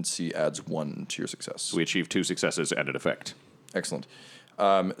redundancy adds 1 to your success. we achieve 2 successes and an effect. Excellent.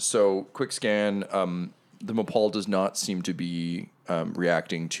 So, quick scan. The Mapal does not seem to be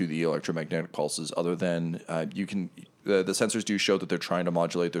reacting to the electromagnetic pulses, other than the sensors do show that they're trying to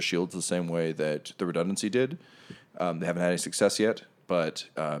modulate their shields the same way that the redundancy did. They haven't had any success yet, but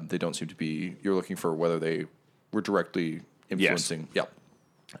they don't seem to be. You're looking for whether they were directly influencing. Yes.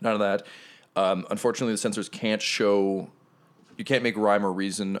 Yeah, none of that. Unfortunately, the sensors can't show. You can't make rhyme or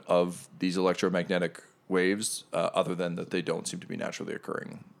reason of these electromagnetic waves, other than that they don't seem to be naturally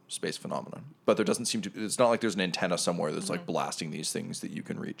occurring space phenomena. But there doesn't seem to. It's not like there's an antenna somewhere that's like blasting these things that you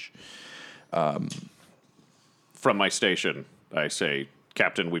can reach. From my station, I say,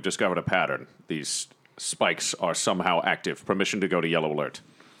 Captain, we've discovered a pattern. These spikes are somehow active. Permission to go to yellow alert.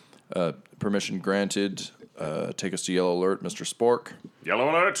 Permission granted. Take us to yellow alert, Mr. Spork. Yellow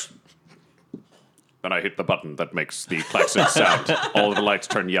alert! And I hit the button that makes the klaxon sound. All of the lights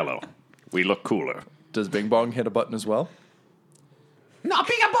turn yellow. We look cooler. Does Bing Bong hit a button as well? No,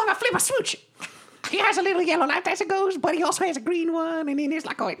 Binga Bonga flip a switch. He has a little yellow light as it goes, but he also has a green one, and then there's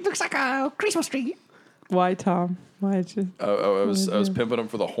it looks like a Christmas tree. Why, Tom? Why'd you? I was pimping him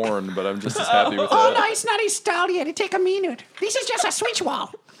for the horn, but I'm just as happy with Oh that. no, it's not installed yet. It take a minute. This is just a switch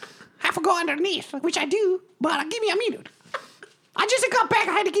wall. Have to go underneath, which I do, but give me a minute. I just got back.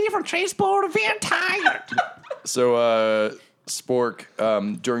 I had to get it from transport. Very tired. So, Spork,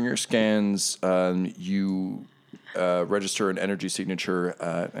 during your scans, you register an energy signature,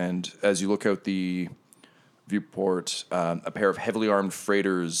 and as you look out the viewport, a pair of heavily armed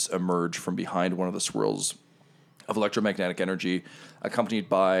freighters emerge from behind one of the swirls of electromagnetic energy, accompanied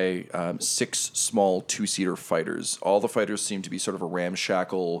by 6 small 2-seater fighters. All the fighters seem to be sort of a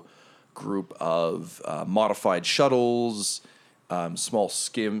ramshackle group of modified shuttles, small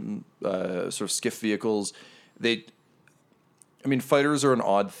sort of skiff vehicles. Fighters are an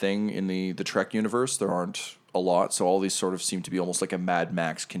odd thing in the Trek universe. There aren't a lot, so all these sort of seem to be almost like a Mad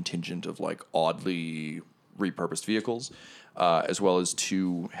Max contingent of like oddly repurposed vehicles, as well as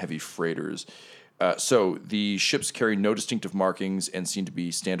 2 heavy freighters. So the ships carry no distinctive markings and seem to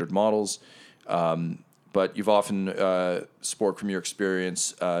be standard models. But you've often, Spork, from your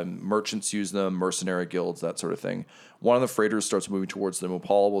experience, merchants use them, mercenary guilds, that sort of thing. One of the freighters starts moving towards the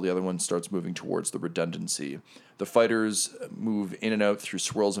Mopal, while the other one starts moving towards the redundancy. The fighters move in and out through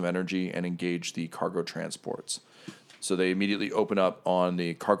swirls of energy and engage the cargo transports. So they immediately open up on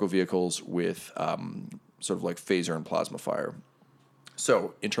the cargo vehicles with sort of like phaser and plasma fire.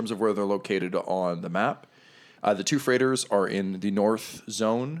 So in terms of where they're located on the map, the 2 freighters are in the north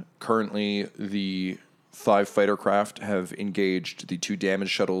zone. Currently, the 5 fighter craft have engaged the 2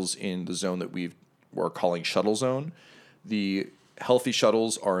 damaged shuttles in the zone that we're calling Shuttle Zone. The healthy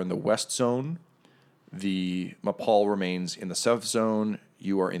shuttles are in the west zone. The Mapal remains in the south zone.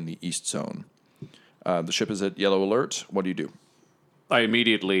 You are in the east zone. The ship is at yellow alert. What do you do? I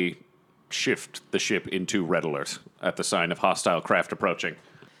immediately shift the ship into red alert at the sign of hostile craft approaching.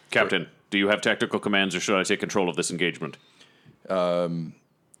 Captain, do you have tactical commands, or should I take control of this engagement?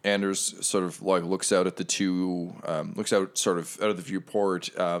 Anders sort of like looks out at the 2, looks out sort of out of the viewport.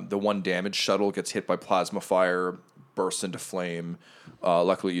 The 1 damaged shuttle gets hit by plasma fire, bursts into flame.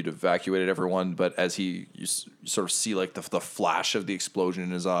 Luckily, you'd evacuated everyone, but as you sort of see like the flash of the explosion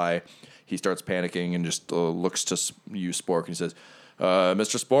in his eye, he starts panicking and just looks to you, Spork, and he says,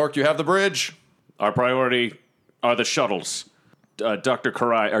 Mr. Spork, you have the bridge. Our priority are the shuttles. Dr.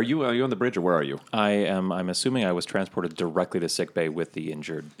 Karai, are you on the bridge, or where are you? I am. I'm assuming I was transported directly to sickbay with the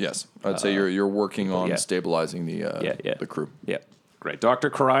injured. Yes, I'd say you're working on stabilizing the crew. Yeah. Great. Dr.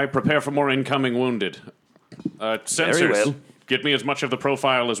 Karai, prepare for more incoming wounded. Sensors, Very well. get me as much of the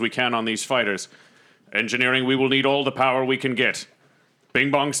profile as we can on these fighters. Engineering, we will need all the power we can get.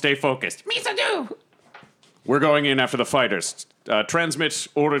 Bing Bong, stay focused. Me to do. We're going in after the fighters. Transmit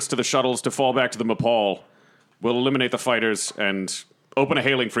orders to the shuttles to fall back to the Mapal. We'll eliminate the fighters and open a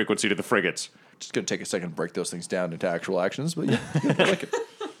hailing frequency to the frigates. Just going to take a second to break those things down into actual actions, but yeah, I like it.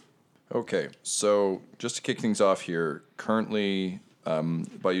 Okay, so just to kick things off here, currently,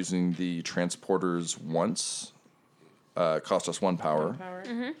 by using the transporters once, cost us 1 power.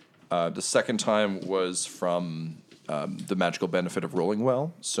 The second time was from the magical benefit of rolling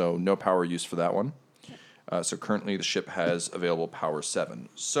well, so no power use for that one. So currently the ship has available power 7.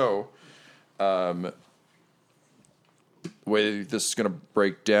 So the way this is going to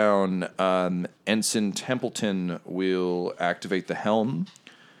break down, Ensign Templeton will activate the helm,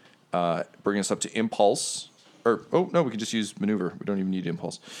 bring us up to impulse. We can just use maneuver. We don't even need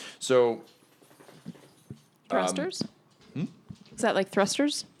impulse. So Thrusters? Is that like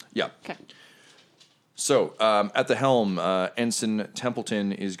thrusters? yeah. Okay. So, at the helm, Ensign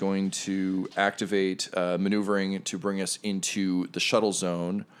Templeton is going to activate maneuvering to bring us into the shuttle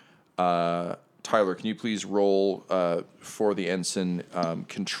zone. Tyler, can you please roll for the ensign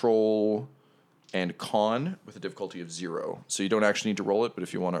control and con with a difficulty of 0? So you don't actually need to roll it, but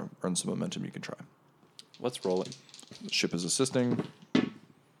if you want to earn some momentum, you can try. Let's roll it. The ship is assisting.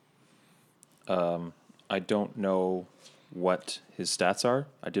 I don't know what his stats are.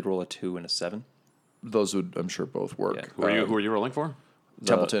 I did roll a 2 and a 7. Those would, I'm sure, both work. Yeah. Who are you rolling for?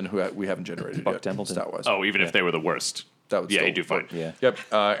 Templeton, who we haven't generated Buck yet, Templeton. stat-wise. Oh, even if they were the worst. That would Yeah, still you do fine. work. Yeah. Yep,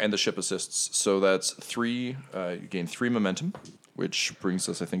 and the ship assists. So that's 3. You gain 3 momentum, which brings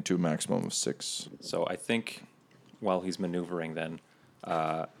us, I think, to a maximum of 6. So I think while he's maneuvering, then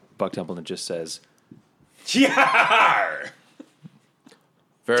Buck Templeton just says, Yar!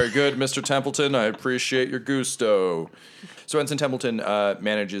 Very good, Mr. Templeton. I appreciate your gusto. So Ensign Templeton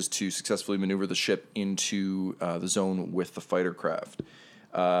manages to successfully maneuver the ship into the zone with the fighter craft.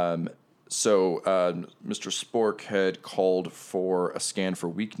 Mr. Spork had called for a scan for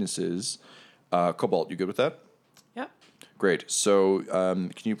weaknesses. Cobalt, you good with that? Yeah. Great. So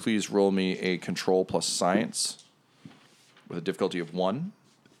can you please roll me a control plus science with a difficulty of 1?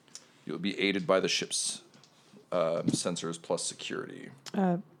 You'll be aided by the ship's sensors plus security.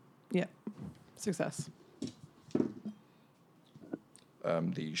 Yeah. Success.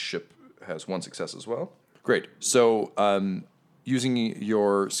 The ship has 1 success as well. Great. So using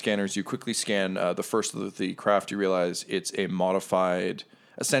your scanners, you quickly scan the first of the craft. You realize it's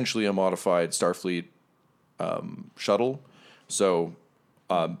essentially a modified Starfleet shuttle. So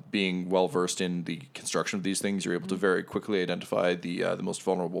being well versed in the construction of these things, you're able to very quickly identify the most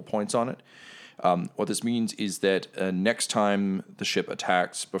vulnerable points on it. What this means is that next time the ship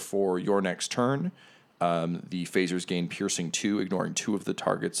attacks before your next turn, the phasers gain piercing 2, ignoring 2 of the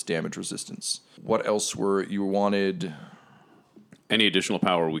target's damage resistance. What else were you wanted? Any additional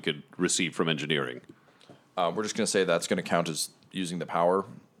power we could receive from engineering. We're just going to say that's going to count as using the power.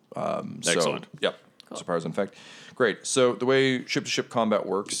 Excellent. Yep. Cool. So power's in effect. Great. So the way ship-to-ship combat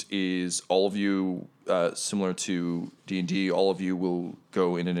works is all of you, similar to D&D, all of you will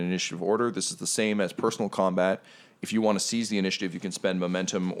go in an initiative order. This is the same as personal combat. If you want to seize the initiative, you can spend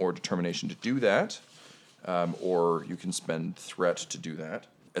momentum or determination to do that, or you can spend threat to do that.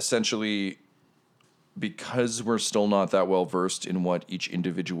 Essentially, because we're still not that well versed in what each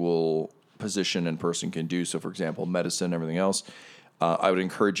individual position and person can do, so for example, medicine, everything else, I would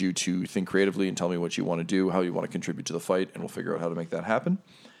encourage you to think creatively and tell me what you want to do, how you want to contribute to the fight, and we'll figure out how to make that happen.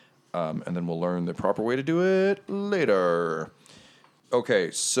 And then we'll learn the proper way to do it later. Okay,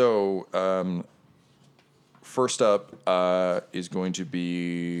 so first up is going to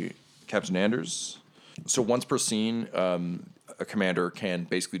be Captain Anders. So once per scene, a commander can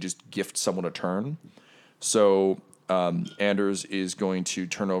basically just gift someone a turn. So Anders is going to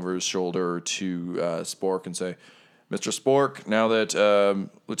turn over his shoulder to Spork and say, Mr. Spork, now that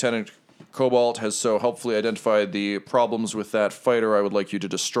Lieutenant Cobalt has so helpfully identified the problems with that fighter, I would like you to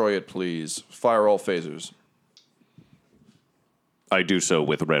destroy it, please. Fire all phasers. I do so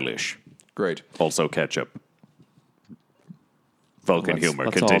with relish. Great. Also ketchup. Vulcan humor.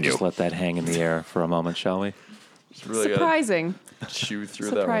 Let's all Continue. just let that hang in the air for a moment, shall we? Just really gotta Surprising. chew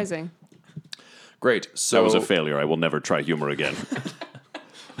through that one. Surprising. Great. So That was a failure. I will never try humor again.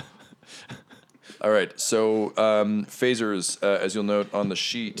 All right, so phasers, as you'll note on the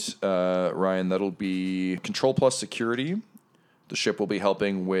sheet, Ryan, that'll be control plus security. The ship will be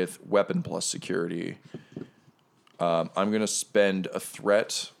helping with weapon plus security. I'm going to spend a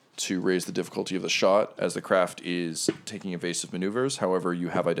threat to raise the difficulty of the shot, as the craft is taking evasive maneuvers. However, you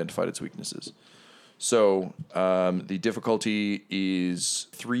have identified its weaknesses. So the difficulty is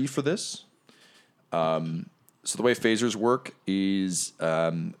 3 for this. So the way phasers work is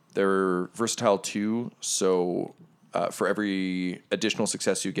they're versatile too. So for every additional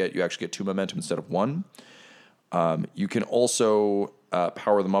success you get, you actually get 2 momentum instead of 1. You can also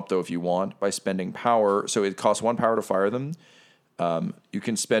power them up, though, if you want, by spending power. So it costs 1 power to fire them. You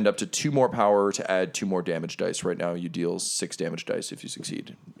can spend up to 2 more power to add 2 more damage dice. Right now, you deal 6 damage dice if you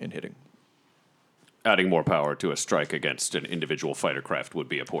succeed in hitting. adding more power to a strike against an individual fighter craft would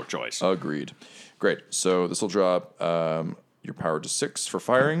be a poor choice. Agreed. Great. So this will drop your power to 6 for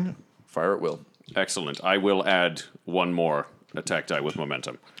firing. Fire at will. Excellent. I will add one more attack die with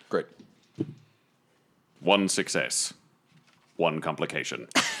momentum. Great. 1 success. 1 complication.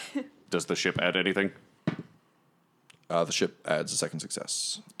 Does the ship add anything? The ship adds a second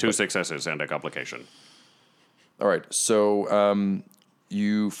success. 2 successes and a complication. All right. So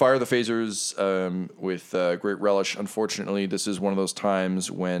you fire the phasers with great relish. Unfortunately, this is one of those times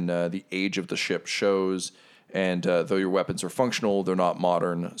when the age of the ship shows, and though your weapons are functional, they're not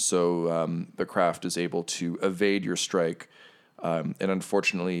modern. So the craft is able to evade your strike. And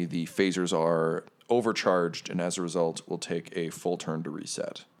unfortunately, the phasers are overcharged, and as a result, will take a full turn to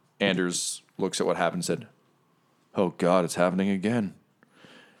reset. Anders looks at what happened and said, "Oh God, it's happening again."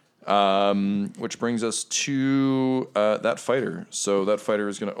 Which brings us to that fighter. So that fighter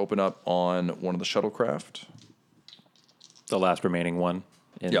is going to open up on one of the shuttlecraft. The last remaining one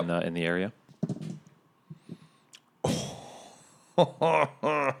in Yep. In the area. Is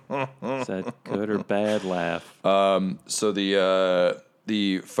that good or bad laugh? So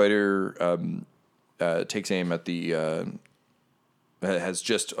the fighter takes aim at the has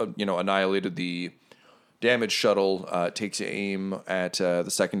just annihilated the damaged shuttle. Takes aim at the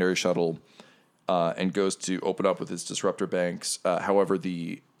secondary shuttle and goes to open up with his disruptor banks. However,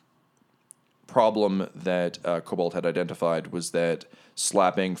 the problem that Cobalt had identified was that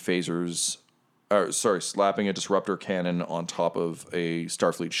slapping a disruptor cannon on top of a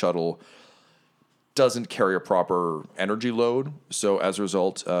Starfleet shuttle doesn't carry a proper energy load. So as a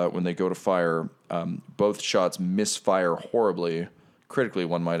result, when they go to fire, both shots misfire horribly, critically,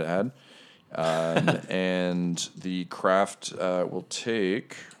 one might add. And the craft will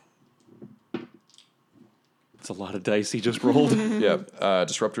take... It's a lot of dice he just rolled. Yeah,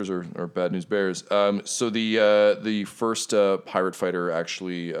 disruptors are bad news bears. So the first pirate fighter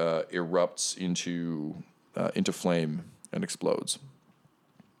actually erupts into flame and explodes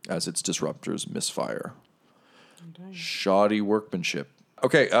as its disruptors misfire. Shoddy workmanship.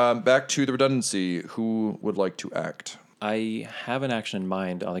 Okay, back to the redundancy. Who would like to act? I have an action in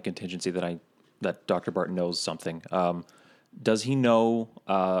mind on the contingency that Dr. Barton knows something. Does he know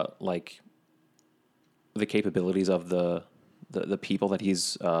the capabilities of the people that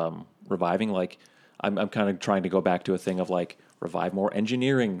he's reviving? Like, I'm kind of trying to go back to a thing of like revive more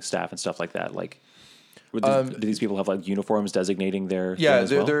engineering staff and stuff like that. Like, do these people have like uniforms designating their Yeah, thing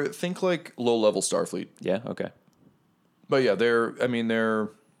as well? they're think like low level Starfleet. Yeah, okay. But yeah,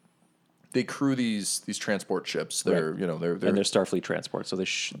 they crew these transport ships. They're and they're Starfleet transport, so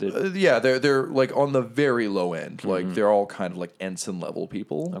they're like on the very low end. Like they're all kind of like ensign level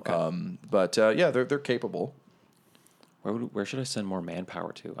people. Okay. But they're capable. where should I send more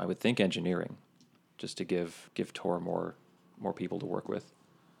manpower to? I would think engineering, just to give Tor more people to work with.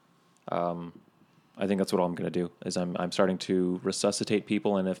 I think that's what I'm going to do. Is I'm starting to resuscitate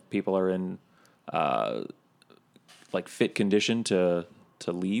people, and if people are in like fit condition to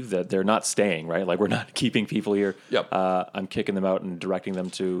leave, that they're not staying, right? Like, we're not keeping people here. Yep. I'm kicking them out and directing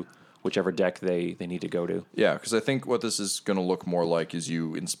them to whichever deck they need to go to. Yeah, because I think what this is going to look more like is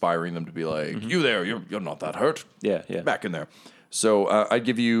you inspiring them to be like, "You there? You're not that hurt. Yeah. Back in there." So I'd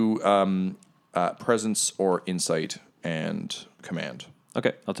give you presence or insight and command.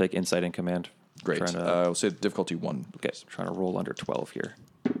 Okay, I'll take insight and command. Great. We'll say difficulty 1. Okay, so I'm trying to roll under 12 here.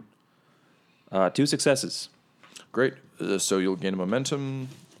 2 successes. Great. So you'll gain a momentum.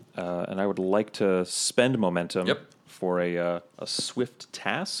 And I would like to spend momentum Yep. for a swift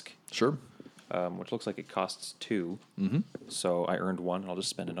task, Sure. which looks like it costs 2. Mm-hmm. So I earned 1. I'll just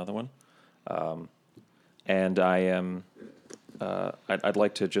spend another one. And I am... I'd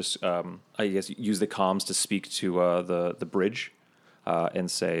like to just, I guess, use the comms to speak to the bridge and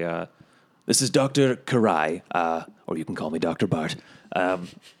say, "This is Dr. Karai, or you can call me Dr. Bart.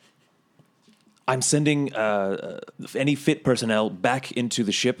 I'm sending any fit personnel back into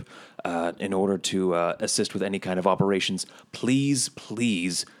the ship in order to assist with any kind of operations.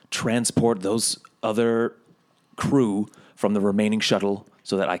 Please transport those other crew from the remaining shuttle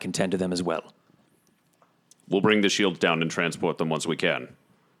so that I can tend to them as well." We'll bring the shields down and transport them once we can.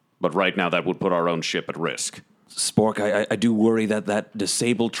 But right now, that would put our own ship at risk. Spork, I do worry that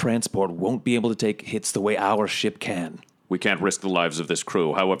disabled transport won't be able to take hits the way our ship can. We can't risk the lives of this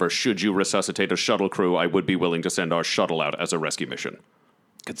crew. However, should you resuscitate a shuttle crew, I would be willing to send our shuttle out as a rescue mission.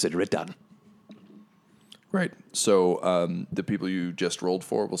 Consider it done. Right. So the people you just rolled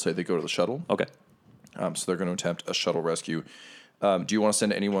for will say they go to the shuttle. Okay. So they're going to attempt a shuttle rescue. Do you want to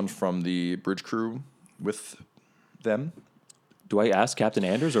send anyone from the bridge crew with them? Do I ask Captain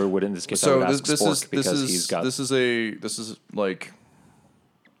Anders, or would in this case I So would ask Spork because he's got this is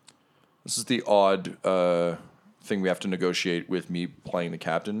the odd thing we have to negotiate with me playing the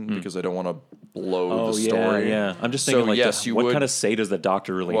captain because I don't want to blow the story. Yeah. I'm just So, thinking, like, yes, you what would- kind of say does the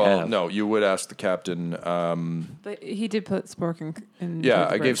Doctor really Well, have? no, you would ask the captain. But he did put Spork in. Yeah,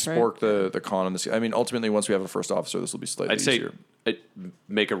 charge I of gave Bridge, right? Spork the con on this. I mean, ultimately, once we have a first officer, this will be slightly I'd say easier.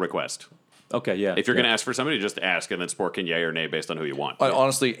 make a request. Okay, yeah. If you're going to ask for somebody, just ask, and then Sport can yay or nay based on who you want.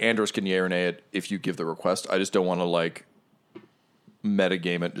 Honestly, Anders can yay or nay it if you give the request. I just don't want to like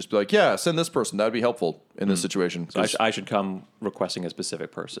metagame it. Just be like, yeah, send this person. That'd be helpful in this situation. So I should come requesting a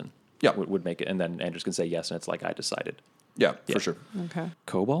specific person. Yeah. Would make it, and then Anders can say yes, and it's like I decided. yeah, for sure. Okay.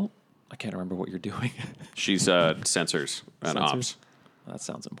 Cobalt? I can't remember what you're doing. She's sensors and ops. Sensors? That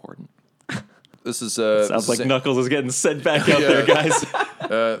sounds important. This is Sounds like Knuckles is getting sent back out Yeah. there, guys.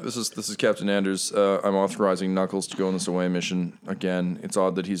 This is Captain Anders. I'm authorizing Knuckles to go on this away mission again. It's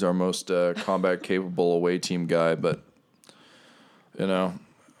odd that he's our most combat capable away team guy, but you know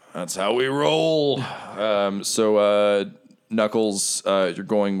that's how we roll. So Knuckles, you're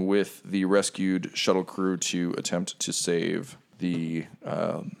going with the rescued shuttle crew to attempt to save the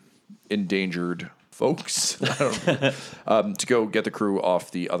endangered folks. I don't know. To go get the crew off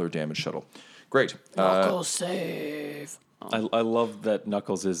the other damaged shuttle. Great. save. I love that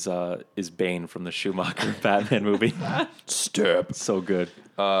Knuckles is Bane from the Schumacher Batman movie. Step. So good.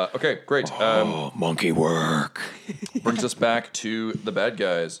 Okay, great. Monkey work. Brings us back to the bad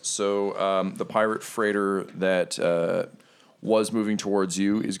guys. So the pirate freighter that was moving towards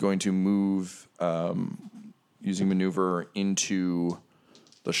you is going to move using maneuver into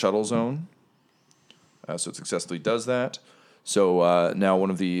the shuttle zone. So it successfully does that. So now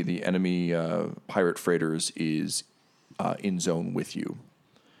one of the enemy pirate freighters is in zone with you,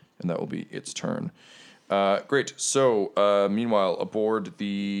 and that will be its turn. Great. So meanwhile, aboard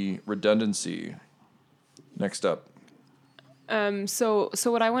the Redundancy. Next up. So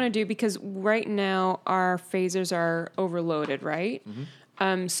what I want to do, because right now our phasers are overloaded, right?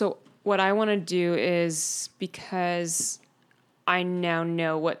 So what I want to do is, because I now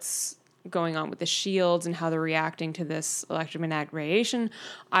know what's going on with the shields and how they're reacting to this electromagnetic radiation,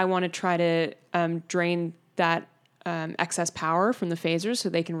 I want to try to drain that excess power from the phasers so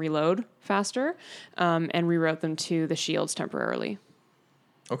they can reload faster and reroute them to the shields temporarily.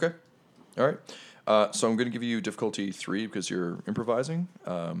 Okay. All right. So I'm going to give you difficulty 3 because you're improvising.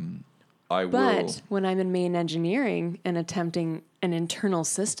 I will. But when I'm in main engineering and attempting an internal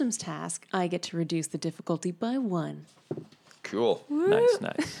systems task, I get to reduce the difficulty by 1. Cool. Nice.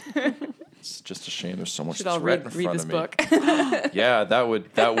 It's just a shame there's so much Should all threat read in front this of me. book. Yeah, that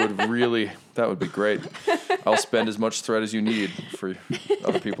would be great. I'll spend as much threat as you need for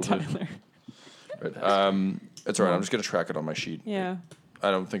other people to. Right. It's all right. I'm just going to track it on my sheet. Yeah. I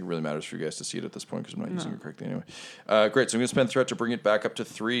don't think it really matters for you guys to see it at this point because I'm not using it correctly anyway. Great. So I'm going to spend threat to bring it back up to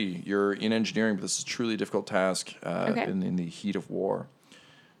 3. You're in engineering, but this is a truly difficult task Okay. in the heat of war.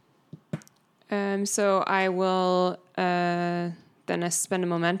 So I will then I spend a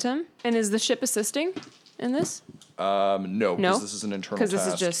momentum. And is the ship assisting in this? No, No? because this is an internal task. Because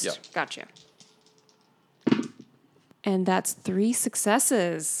this is just Yeah. gotcha. And that's 3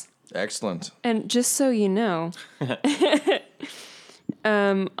 successes. Excellent. And just so you know,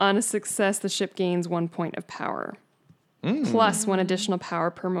 on a success, the ship gains 1 point of power, plus 1 additional power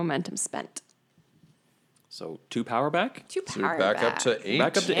per momentum spent. So 2 power back? 2 So power you're back up to 8.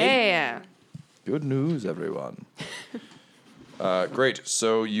 Back up to 8. Yeah. Good news, everyone. Great.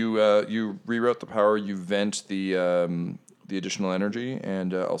 So you reroute the power, you vent the additional energy,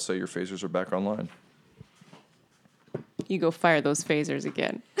 and I'll say your phasers are back online. You go fire those phasers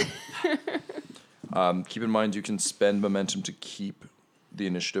again. Keep in mind you can spend momentum to keep the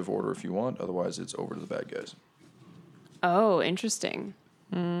initiative order if you want. Otherwise, it's over to the bad guys. Oh, interesting.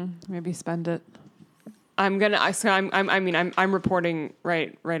 Maybe spend it. I'm reporting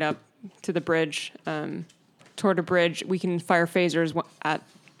right up to the bridge, toward a bridge. We can fire phasers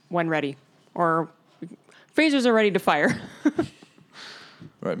when ready, or phasers are ready to fire. All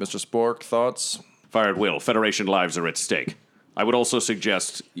right, Mr. Spork, thoughts? Fire at will. Federation lives are at stake. I would also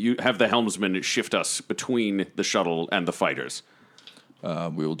suggest you have the helmsman shift us between the shuttle and the fighters.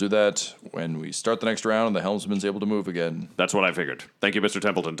 We will do that when we start the next round and the helmsman's able to move again. That's what I figured. Thank you, Mr.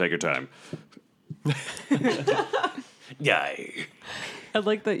 Templeton. Take your time. Yay. I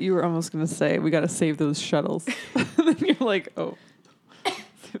like that you were almost going to say, we got to save those shuttles. Then you're like, oh.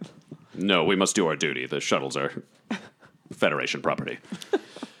 No, we must do our duty. The shuttles are Federation property.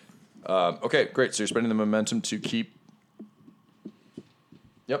 Okay, great. So you're spending the momentum to keep.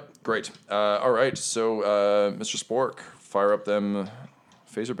 Yep, great. All right, so Mr. Spork, Fire up them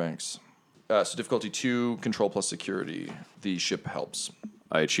phaser banks. So difficulty 2, control plus security. The ship helps.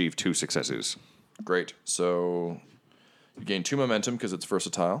 I achieved 2 successes. Great. So you gain 2 momentum because it's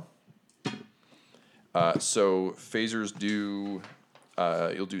versatile. So phasers do,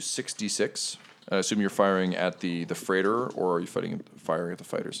 you'll do 6d6. I assume you're firing at the freighter, or are you firing at the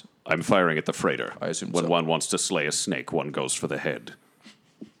fighters? I'm firing at the freighter. I assume when so. one wants to slay a snake, one goes for the head.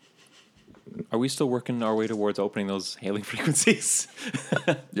 Are we still working our way towards opening those hailing frequencies?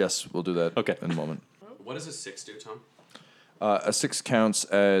 Yes, we'll do that Okay. in a moment. What does a 6 do, Tom? A 6 counts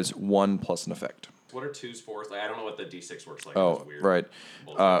as 1 plus an effect. What are 2s, 4s? I don't know what the D6 works like. Oh, It's weird. right.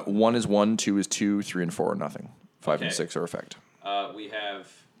 1 is 1, 2 is 2, 3 and 4 are nothing. 5 and Okay. 6 are effect. We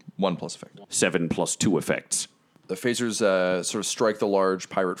have 1 plus effect. 7 plus 2 effects. The phasers sort of strike the large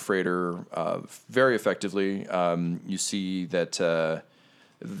pirate freighter very effectively. You see that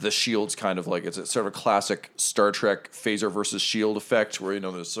the shield's kind of like, it's a sort of a classic Star Trek phaser versus shield effect where,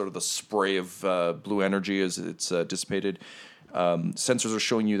 there's sort of the spray of blue energy as it's dissipated. Sensors are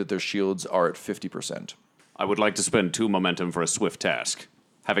showing you that their shields are at 50%. I would like to spend 2 momentum for a swift task.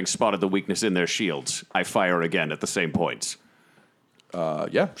 Having spotted the weakness in their shields, I fire again at the same points.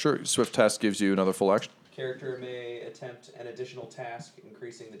 Yeah, sure. Swift task gives you another full action. Character may attempt an additional task,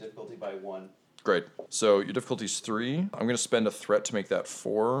 increasing the difficulty by 1. Great. So your difficulty's 3. I'm going to spend a threat to make that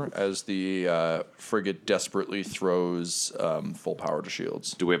 4 as the frigate desperately throws full power to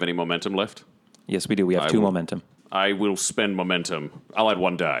shields. Do we have any momentum left? Yes, we do. We have I 2 will- momentum. I will spend momentum. I'll add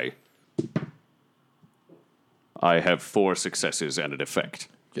 1 die. I have 4 successes and an effect.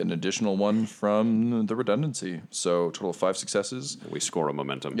 Get an additional 1 from the redundancy. So total of 5 successes. We score a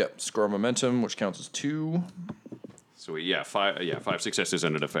momentum. Yep. Score momentum, which counts as 2. So five successes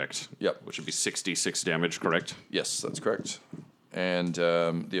and an effect. Yep. Which would be 66 damage, correct? Yes, that's correct. And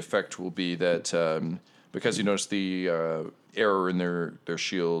the effect will be that because you notice the error in their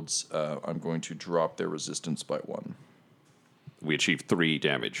shields, I'm going to drop their resistance by 1. We achieve 3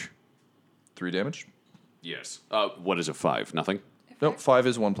 damage. 3 damage? Yes. What is a 5? Nothing? Nope, 5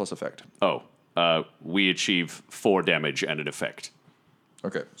 is 1 plus effect. Oh. We achieve 4 damage and an effect.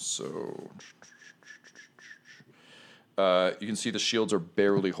 Okay, so you can see the shields are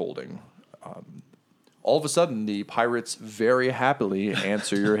barely holding. All of a sudden, the pirates very happily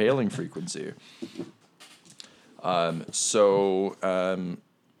answer your hailing frequency. Lieutenant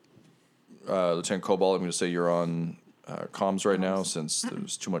Cobalt, I'm going to say you're on comms right now since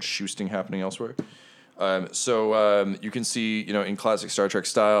there's too much shoosting happening elsewhere. You can see, in classic Star Trek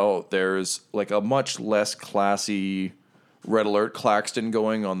style, there's like a much less classy red alert klaxon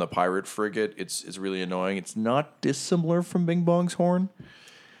going on the pirate frigate. It's really annoying. It's not dissimilar from Bing Bong's horn.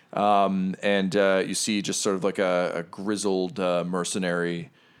 You see just sort of like a grizzled mercenary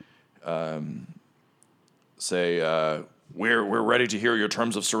say, we're ready to hear your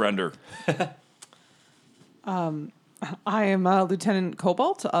terms of surrender. I am Lieutenant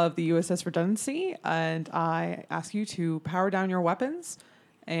Cobalt of the USS Redundancy, and I ask you to power down your weapons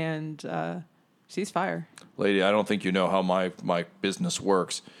and cease fire. Lady, I don't think you know how my business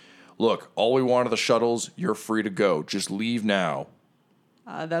works. Look, all we want are the shuttles. You're free to go. Just leave now.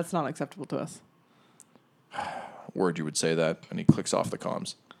 That's not acceptable to us. Word you would say that. And he clicks off the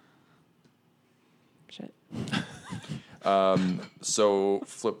comms. Shit. So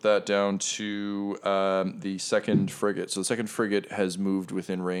flip that down to the second frigate. So the second frigate has moved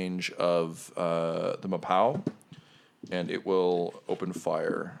within range of the Mapau, and it will open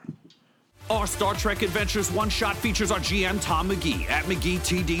fire. Our Star Trek Adventures one-shot features our GM Tom McGee at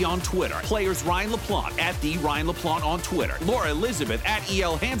McGeeTD on Twitter. Players Ryan LaPlante at the Ryan LaPlante on Twitter. Laura Elizabeth at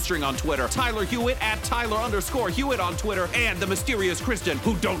EL Hamstring on Twitter. Tyler Hewitt at Tyler_Hewitt on Twitter. And the mysterious Kristen,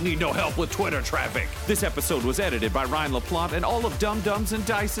 who don't need no help with Twitter traffic. This episode was edited by Ryan LaPlante, and all of Dum Dums and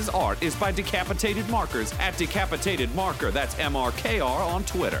Dice's art is by Decapitated Markers at Decapitated Marker. That's MRKR on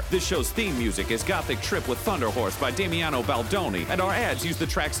Twitter. This show's theme music is Gothic Trip with Thunder Horse by Damiano Baldoni. And our ads use the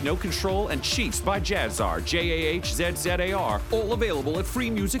tracks No Control and Chiefs by Jazzar, JAHZZAR, all available at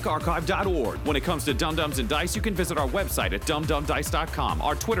freemusicarchive.org. When it comes to Dum Dums and Dice, you can visit our website at dumdumdice.com,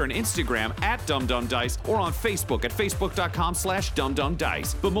 our Twitter and Instagram at dumdumdice, or on Facebook at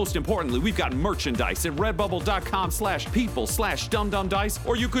facebook.com/dumdumdice. But most importantly, we've got merchandise at redbubble.com/people/dumdumdice,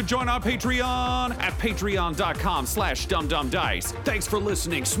 or you could join our Patreon at patreon.com/dumdumdice. Thanks for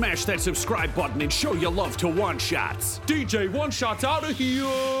listening. Smash that subscribe button and show your love to One Shots. DJ One Shots out of here.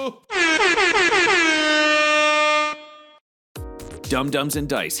 Dum Dums and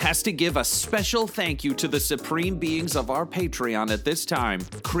Dice has to give a special thank you to the supreme beings of our Patreon at this time: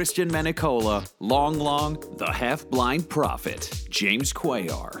 Christian Menicola, Long, the Half-Blind Prophet, James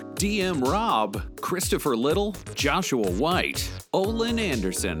Cuellar, DM Rob, Christopher Little, Joshua White, Olin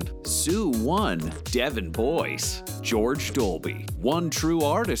Anderson, Sue One, Devin Boyce, George Dolby, One True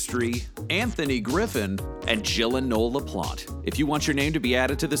Artistry, Anthony Griffin, and Jill and Noel LaPlante. If you want your name to be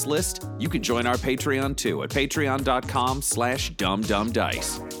added to this list, you can join our Patreon too at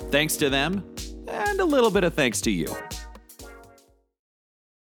patreon.com/dumdumdice. Thanks to them, and a little bit of thanks to you.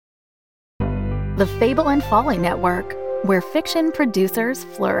 The Fable and Folly Network, where fiction producers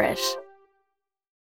flourish.